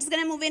you, so we're just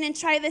going to move in and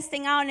try this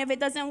thing out. And if it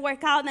doesn't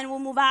work out, then we'll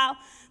move out.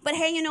 But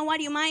hey, you know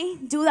what? You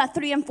might do that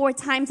 3 and 4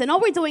 times. And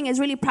all we're doing is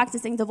really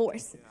practicing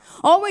divorce.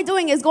 All we're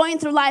doing is going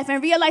through life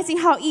and realizing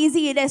how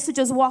easy it is to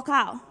just walk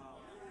out.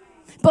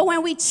 But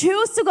when we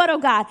choose to go to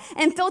God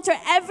and filter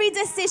every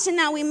decision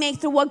that we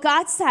make through what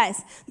God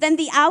says, then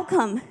the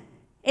outcome,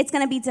 it's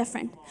going to be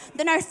different.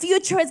 Then our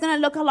future is going to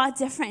look a lot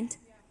different.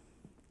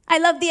 I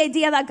love the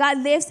idea that God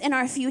lives in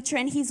our future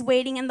and he's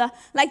waiting in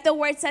like the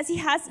word says, he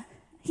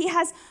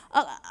has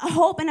a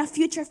hope and a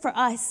future for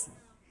us.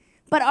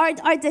 But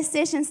our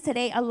decisions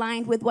today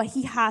aligned with what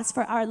he has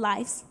for our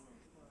lives.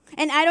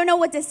 And I don't know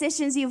what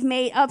decisions you've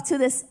made unto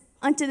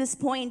this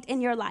point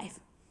in your life.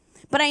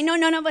 But I know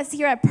none of us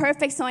here are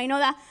perfect, so I know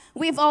that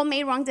we've all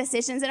made wrong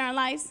decisions in our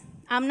lives.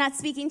 I'm not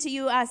speaking to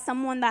you as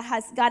someone that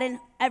has gotten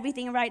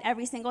everything right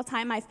every single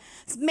time. I've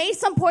made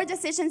some poor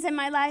decisions in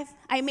my life.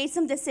 I made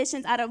some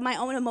decisions out of my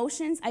own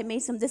emotions. I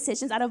made some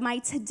decisions out of my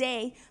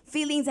today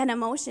feelings and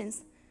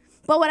emotions.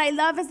 But what I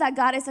love is that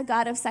God is a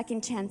God of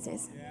second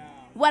chances.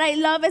 What I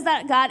love is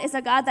that God is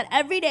a God that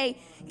every day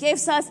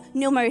gives us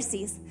new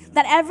mercies.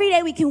 That every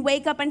day we can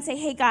wake up and say,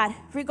 hey, God,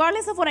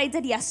 regardless of what I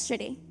did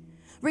yesterday,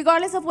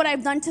 regardless of what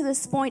I've done to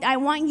this point, I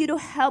want you to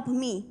help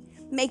me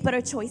make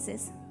better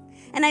choices.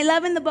 And I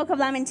love in the book of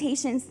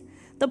Lamentations,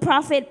 the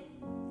prophet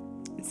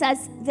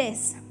says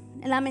this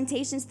in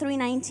Lamentations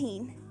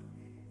 3:19.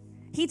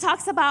 He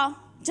talks about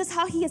just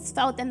how he has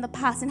felt in the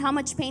past and how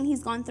much pain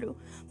he's gone through.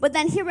 But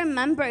then he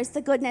remembers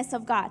the goodness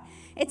of God.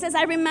 It says,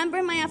 I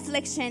remember my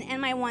affliction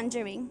and my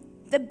wandering,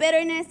 the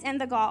bitterness and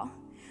the gall.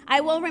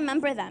 I will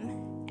remember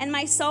them, and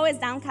my soul is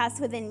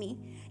downcast within me.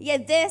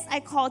 Yet this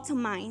I call to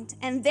mind,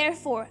 and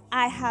therefore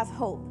I have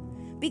hope.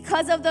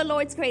 Because of the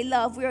Lord's great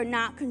love, we are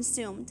not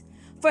consumed.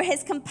 For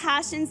his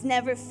compassions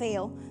never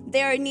fail.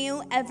 They are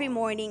new every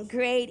morning.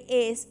 Great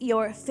is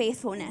your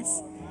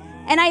faithfulness.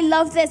 And I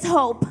love this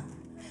hope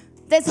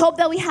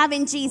that we have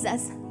in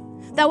Jesus.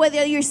 That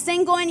whether you're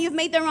single and you've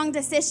made the wrong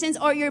decisions,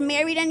 or you're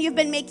married and you've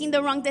been making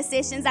the wrong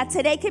decisions, that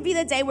today could be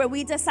the day where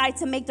we decide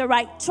to make the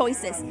right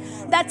choices.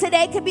 That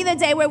today could be the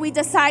day where we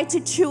decide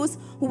to choose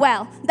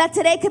well. That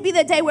today could be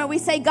the day where we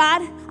say,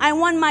 God, I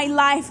want my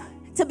life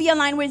to be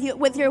aligned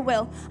with your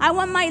will. I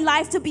want my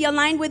life to be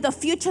aligned with the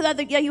future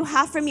that you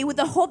have for me, with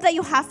the hope that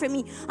you have for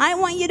me. I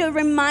want you to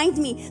remind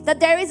me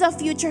that there is a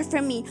future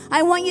for me.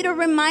 I want you to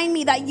remind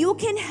me that you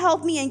can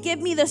help me and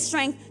give me the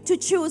strength to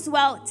choose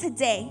well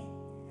today.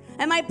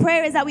 And my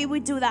prayer is that we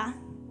would do that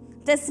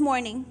this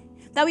morning,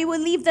 that we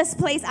would leave this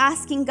place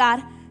asking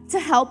God to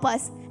help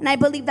us. And I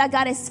believe that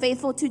God is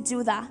faithful to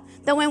do that.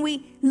 That when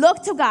we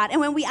look to God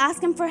and when we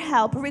ask Him for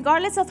help,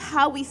 regardless of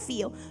how we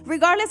feel,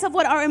 regardless of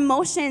what our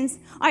emotions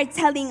are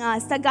telling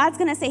us, that God's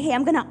going to say, hey,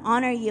 I'm going to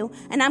honor you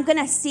and I'm going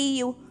to see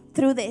you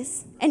through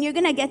this. And you're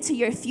going to get to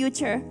your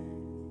future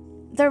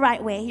the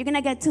right way. You're going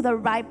to get to the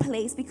right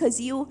place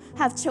because you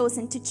have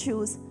chosen to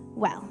choose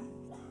well.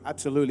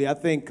 Absolutely. I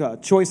think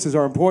choices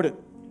are important.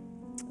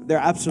 They're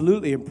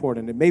absolutely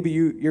important. And maybe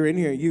you're in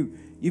here,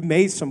 you've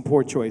made some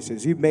poor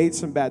choices. You've made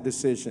some bad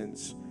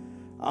decisions.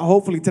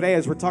 Hopefully today,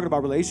 as we're talking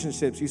about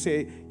relationships, you say,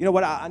 you know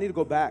what, I need to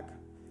go back.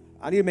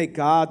 I need to make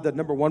God the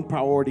number one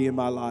priority in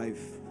my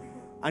life.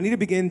 I need to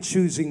begin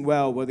choosing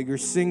well, whether you're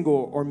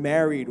single or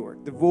married or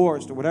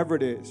divorced or whatever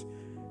it is.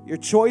 Your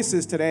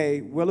choices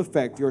today will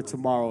affect your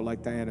tomorrow,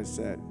 like Diana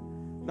said.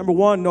 Number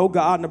one, know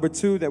God. Number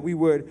two, that we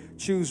would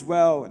choose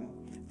well. And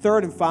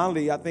third and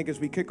finally, I think as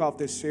we kick off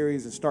this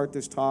series and start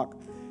this talk,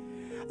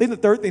 I think the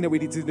third thing that we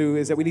need to do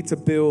is that we need to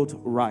build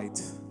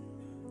right.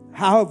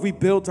 How have we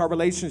built our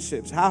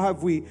relationships? How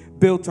have we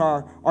built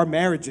our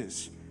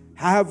marriages?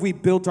 How have we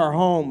built our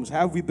homes? How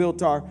have we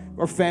built our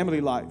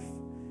family life?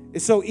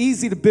 It's so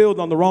easy to build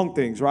on the wrong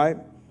things, right?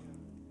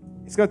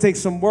 It's going to take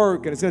some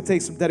work and it's going to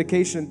take some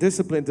dedication and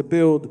discipline to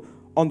build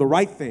on the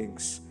right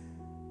things.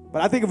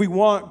 But I think if we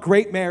want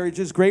great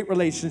marriages, great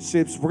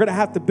relationships, we're going to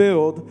have to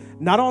build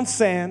not on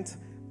sand,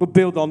 but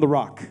build on the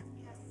rock.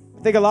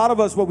 I think a lot of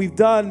us, what we've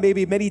done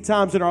maybe many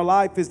times in our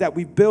life is that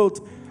we've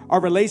built our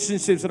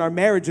relationships and our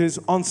marriages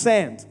on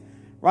sand,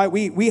 right?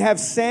 We have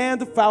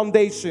sand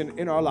foundation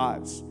in our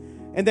lives.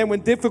 And then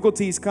when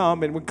difficulties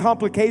come and when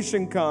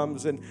complication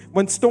comes and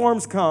when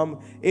storms come,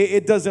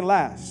 it doesn't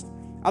last.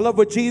 I love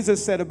what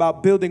Jesus said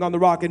about building on the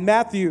rock. In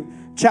Matthew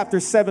chapter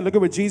 7, look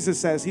at what Jesus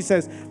says. He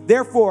says,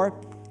 therefore,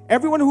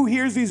 everyone who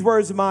hears these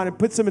words of mine and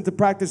puts them into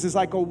practice is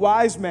like a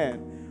wise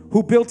man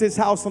who built his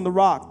house on the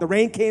rock. The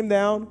rain came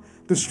down,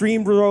 the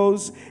stream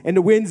rose, and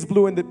the winds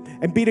blew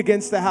and beat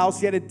against the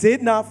house, yet it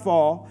did not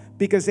fall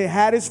because it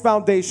had its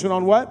foundation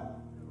on what?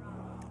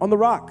 On the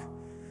rock.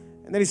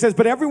 And then he says,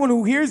 but everyone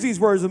who hears these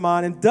words of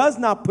mine and does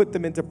not put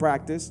them into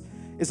practice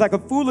is like a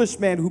foolish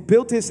man who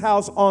built his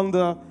house on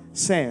the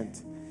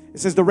sand. It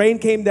says the rain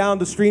came down,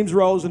 the streams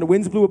rose, and the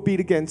winds blew a beat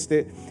against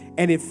it,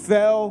 and it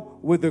fell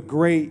with a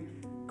great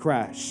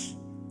crash.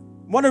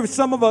 I wonder if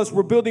some of us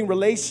were building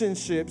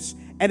relationships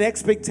and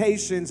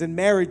expectations and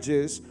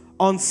marriages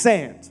on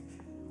sand.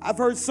 I've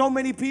heard so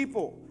many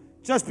people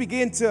just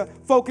begin to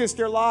focus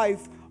their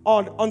life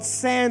on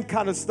sand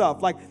kind of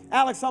stuff. Like,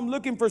 Alex, I'm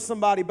looking for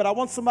somebody, but I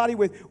want somebody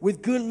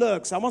with good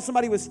looks. I want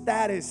somebody with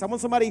status. I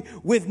want somebody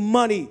with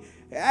money.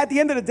 At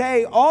the end of the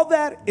day, all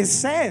that is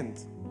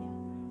sand,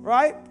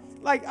 right?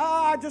 Like,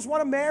 I just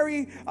want to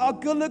marry a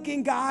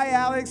good-looking guy,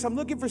 Alex. I'm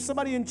looking for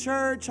somebody in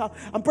church.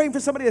 I'm praying for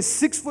somebody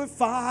that's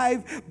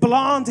 6'5",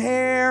 blonde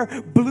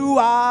hair, blue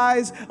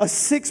eyes, a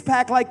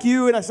six-pack like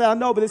you. And I said, I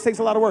know, but this takes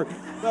a lot of work.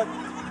 But,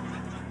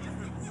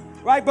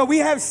 right? But we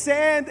have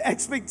sand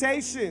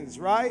expectations,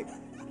 right?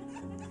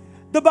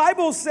 The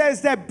Bible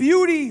says that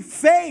beauty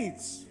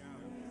fades.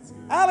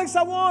 Alex,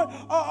 I want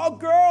a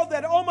girl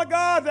that, oh my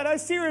God, that I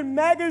see her in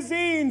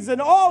magazines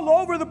and all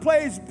over the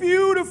place.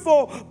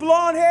 Beautiful,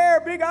 blonde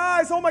hair, big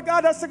eyes. Oh my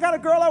God, that's the kind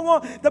of girl I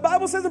want. The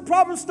Bible says in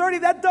Proverbs 30,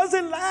 that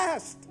doesn't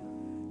last.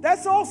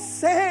 That's all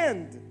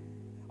sand.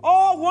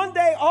 One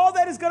day, all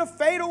that is going to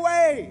fade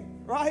away,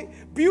 right?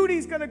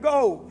 Beauty's going to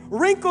go.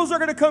 Wrinkles are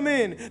going to come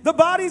in. The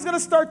body's going to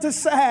start to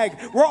sag.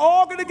 We're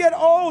all going to get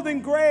old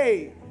and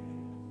gray.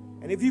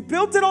 And if you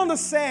built it on the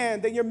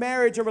sand, then your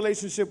marriage and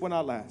relationship will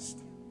not last.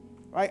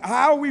 Right?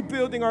 How are we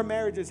building our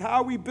marriages?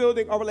 How are we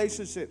building our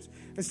relationships?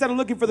 Instead of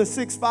looking for the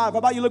 6'5", how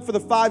about you look for the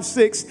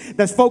 5'6"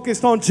 that's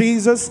focused on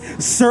Jesus,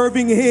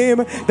 serving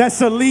Him,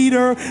 that's a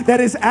leader, that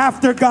is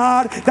after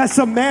God, that's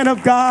a man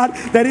of God,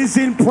 that is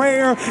in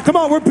prayer. Come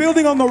on, we're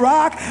building on the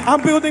rock.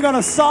 I'm building on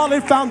a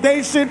solid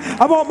foundation.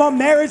 I want my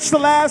marriage to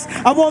last.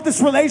 I want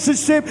this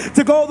relationship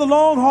to go the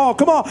long haul.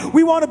 Come on,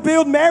 we want to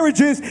build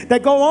marriages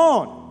that go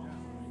on.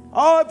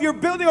 Oh, if you're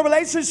building a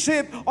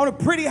relationship on a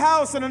pretty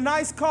house and a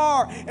nice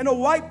car and a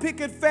white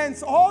picket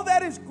fence, all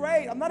that is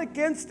great. I'm not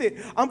against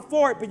it. I'm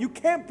for it, but you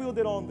can't build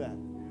it on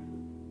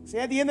that. See,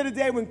 at the end of the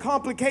day, when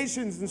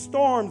complications and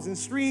storms and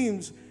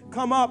streams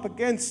come up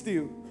against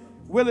you,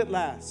 will it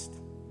last?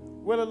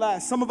 Will it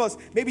last? Some of us,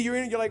 maybe you're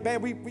in and you're like, man,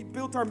 we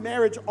built our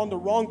marriage on the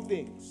wrong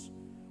things.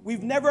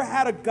 We've never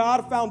had a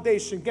God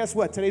foundation. Guess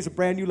what? Today's a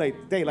brand new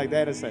day, like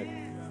Dad said.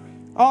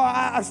 Oh,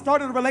 I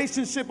started a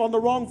relationship on the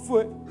wrong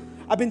foot.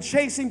 I've been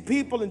chasing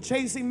people and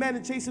chasing men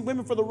and chasing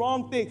women for the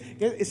wrong thing.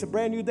 It's a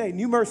brand new day,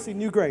 new mercy,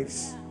 new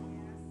grace.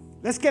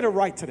 Let's get it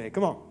right today.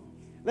 Come on.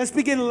 Let's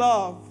begin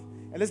love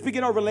and let's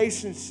begin our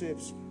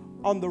relationships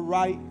on the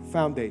right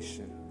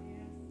foundation.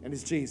 And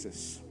it's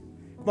Jesus.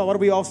 Come on, why don't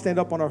we all stand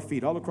up on our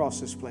feet all across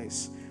this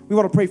place? We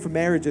want to pray for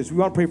marriages. We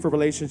want to pray for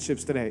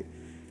relationships today.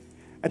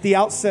 At the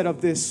outset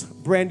of this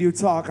brand new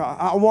talk,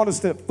 I want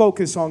us to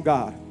focus on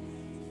God.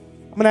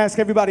 I'm going to ask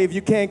everybody, if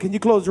you can you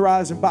close your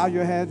eyes and bow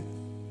your head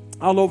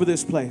all over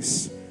this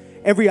place?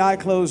 Every eye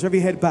closed, every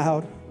head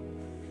bowed.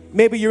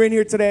 Maybe you're in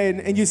here today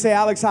and you say,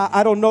 Alex,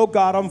 I don't know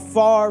God. I'm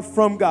far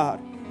from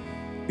God.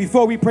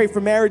 Before we pray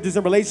for marriages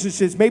and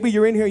relationships, maybe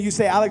you're in here and you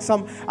say, Alex,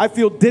 I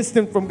feel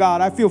distant from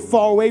God. I feel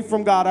far away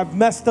from God. I've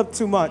messed up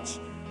too much.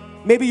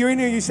 Maybe you're in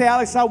here and you say,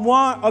 Alex, I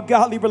want a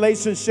godly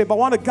relationship. I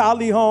want a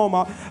godly home.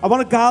 I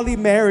want a godly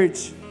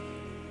marriage.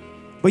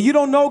 But you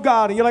don't know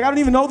God. And you're like, I don't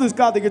even know this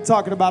God that you're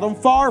talking about. I'm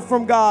far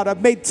from God.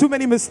 I've made too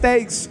many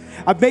mistakes.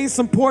 I've made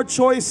some poor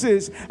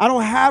choices. I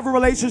don't have a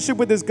relationship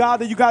with this God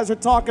that you guys are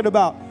talking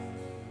about.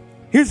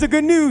 Here's the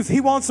good news.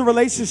 He wants a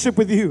relationship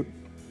with you.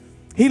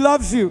 He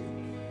loves you.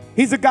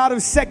 He's a God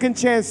of second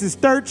chances,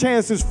 third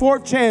chances,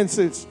 fourth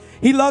chances.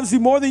 He loves you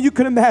more than you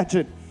can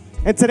imagine.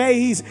 And today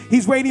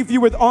he's waiting for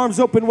you with arms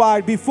open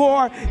wide.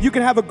 Before you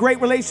can have a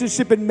great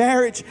relationship in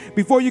marriage,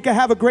 before you can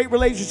have a great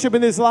relationship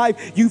in this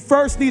life, you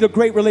first need a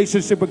great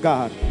relationship with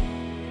God.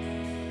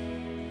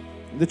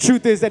 The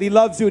truth is that he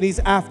loves you and he's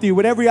after you.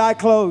 With every eye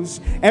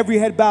closed, every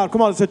head bowed.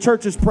 Come on, the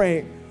church is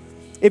praying.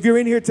 If you're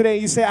in here today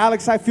and you say,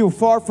 Alex, I feel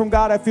far from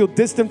God. I feel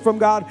distant from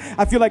God.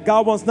 I feel like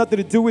God wants nothing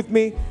to do with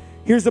me.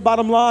 Here's the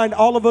bottom line.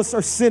 All of us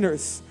are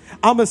sinners.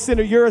 I'm a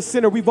sinner. You're a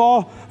sinner. We've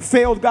all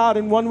failed God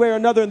in one way or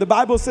another. And the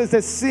Bible says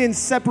that sin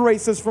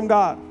separates us from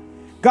God.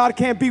 God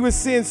can't be with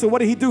sin. So what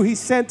did he do? He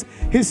sent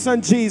his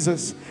son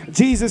Jesus.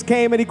 Jesus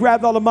came and he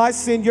grabbed all of my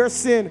sin, your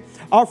sin,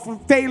 our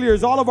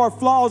failures, all of our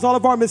flaws, all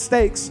of our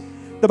mistakes.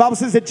 The Bible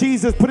says that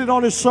Jesus put it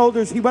on his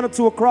shoulders. He went up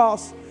to a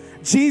cross.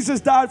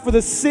 Jesus died for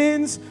the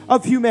sins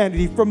of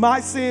humanity, for my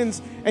sins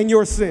and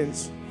your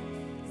sins.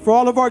 For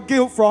all of our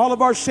guilt, for all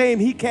of our shame,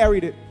 he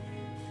carried it.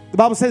 The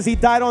Bible says he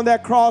died on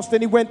that cross,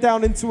 then he went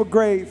down into a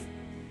grave.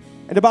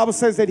 And the Bible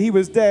says that he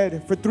was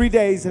dead for 3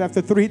 days, and after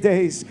 3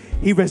 days,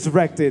 he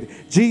resurrected.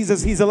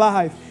 Jesus, he's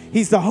alive.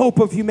 He's the hope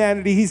of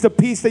humanity. He's the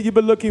peace that you've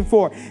been looking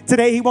for.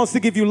 Today, he wants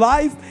to give you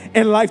life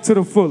and life to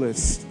the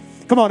fullest.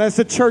 Come on, as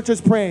the church is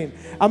praying,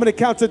 I'm going to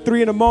count to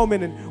 3 in a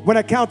moment. And when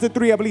I count to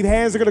 3, I believe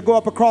hands are going to go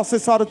up across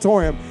this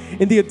auditorium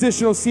in the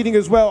additional seating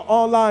as well,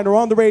 online or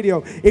on the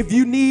radio. If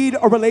you need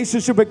a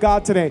relationship with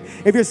God today,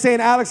 if you're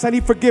saying, Alex, I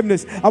need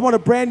forgiveness, I want a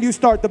brand new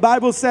start. The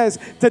Bible says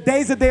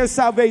today's the day of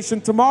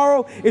salvation.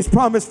 Tomorrow is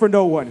promised for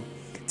no one.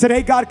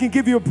 Today, God can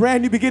give you a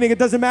brand new beginning. It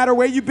doesn't matter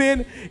where you've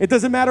been. It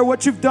doesn't matter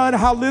what you've done,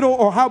 how little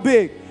or how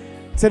big.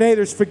 Today,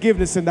 there's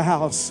forgiveness in the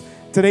house.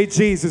 Today,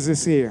 Jesus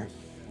is here.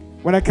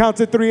 When I count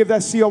to 3, if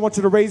that's you, I want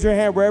you to raise your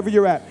hand wherever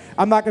you're at.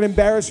 I'm not going to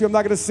embarrass you. I'm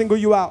not going to single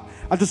you out.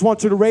 I just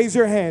want you to raise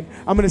your hand.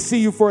 I'm going to see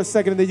you for a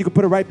second, and then you can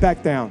put it right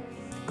back down.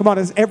 Come on,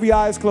 as every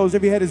eye is closed,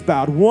 every head is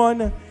bowed.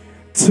 1,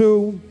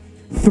 2,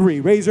 3.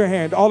 Raise your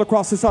hand all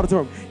across this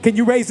auditorium. Can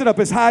you raise it up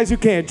as high as you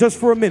can, just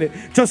for a minute,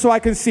 just so I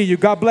can see you?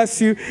 God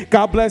bless you.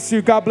 God bless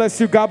you. God bless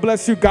you. God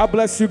bless you. God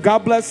bless you.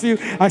 God bless you.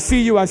 I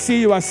see you. I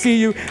see you. I see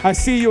you. I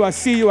see you. I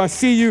see you. I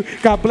see you.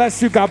 God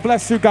bless you. God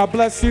bless you. God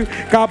bless you.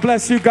 God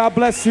bless you. God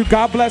bless you.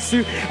 God bless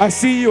you. I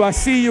see you. I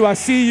see you. I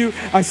see you.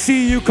 I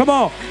see you. Come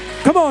on.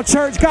 Come on,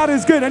 church. God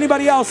is good.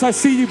 Anybody else? I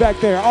see you back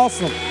there.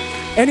 Awesome.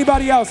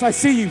 Anybody else? I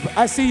see you.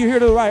 I see you here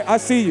to the right. I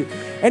see you.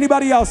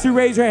 Anybody else? You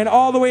raise your hand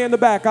all the way in the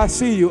back. I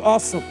see you.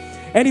 Awesome.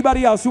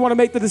 Anybody else who want to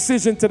make the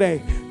decision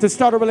today to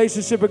start a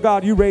relationship with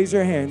God, you raise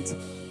your hand.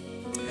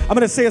 I'm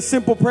going to say a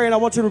simple prayer, and I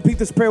want you to repeat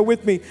this prayer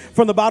with me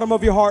from the bottom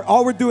of your heart.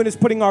 All we're doing is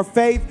putting our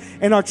faith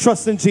and our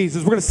trust in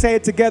Jesus. We're going to say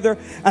it together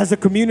as a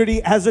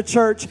community, as a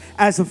church,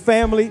 as a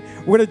family.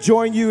 We're going to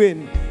join you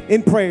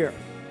in prayer.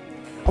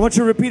 I want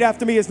you to repeat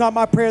after me. It's not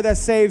my prayer that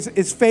saves.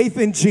 It's faith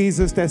in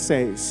Jesus that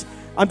saves.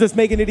 I'm just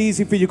making it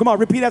easy for you. Come on,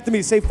 repeat after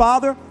me. Say,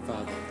 Father.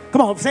 Come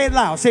on, say it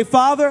loud. Say,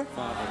 Father,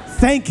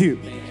 thank you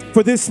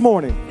for this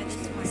morning.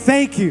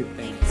 Thank you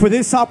for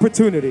this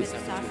opportunity.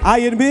 I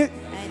admit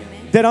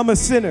that I'm a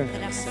sinner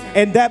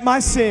and that my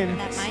sin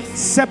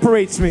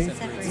separates me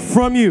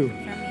from you.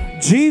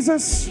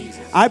 Jesus,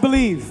 I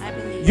believe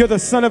you're the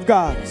Son of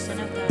God,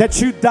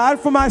 that you died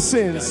for my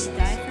sins,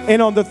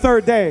 and on the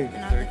third day,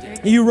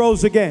 you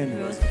rose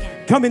again.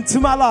 Come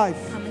into my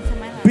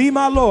life, be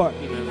my Lord,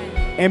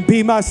 and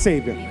be my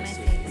Savior.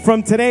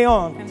 From today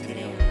on,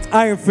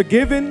 I am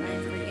forgiven,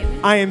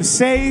 I am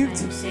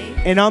saved,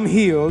 and I'm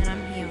healed.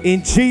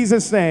 In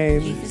Jesus'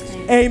 name,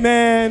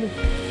 amen,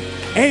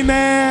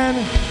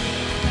 amen,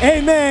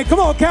 amen. Come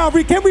on,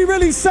 Calvary, can we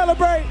really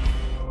celebrate?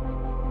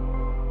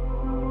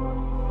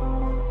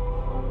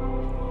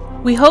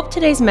 We hope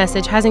today's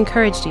message has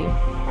encouraged you.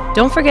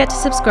 Don't forget to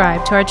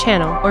subscribe to our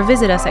channel or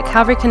visit us at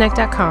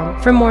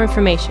calvaryconnect.com for more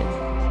information.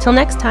 Till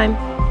next time.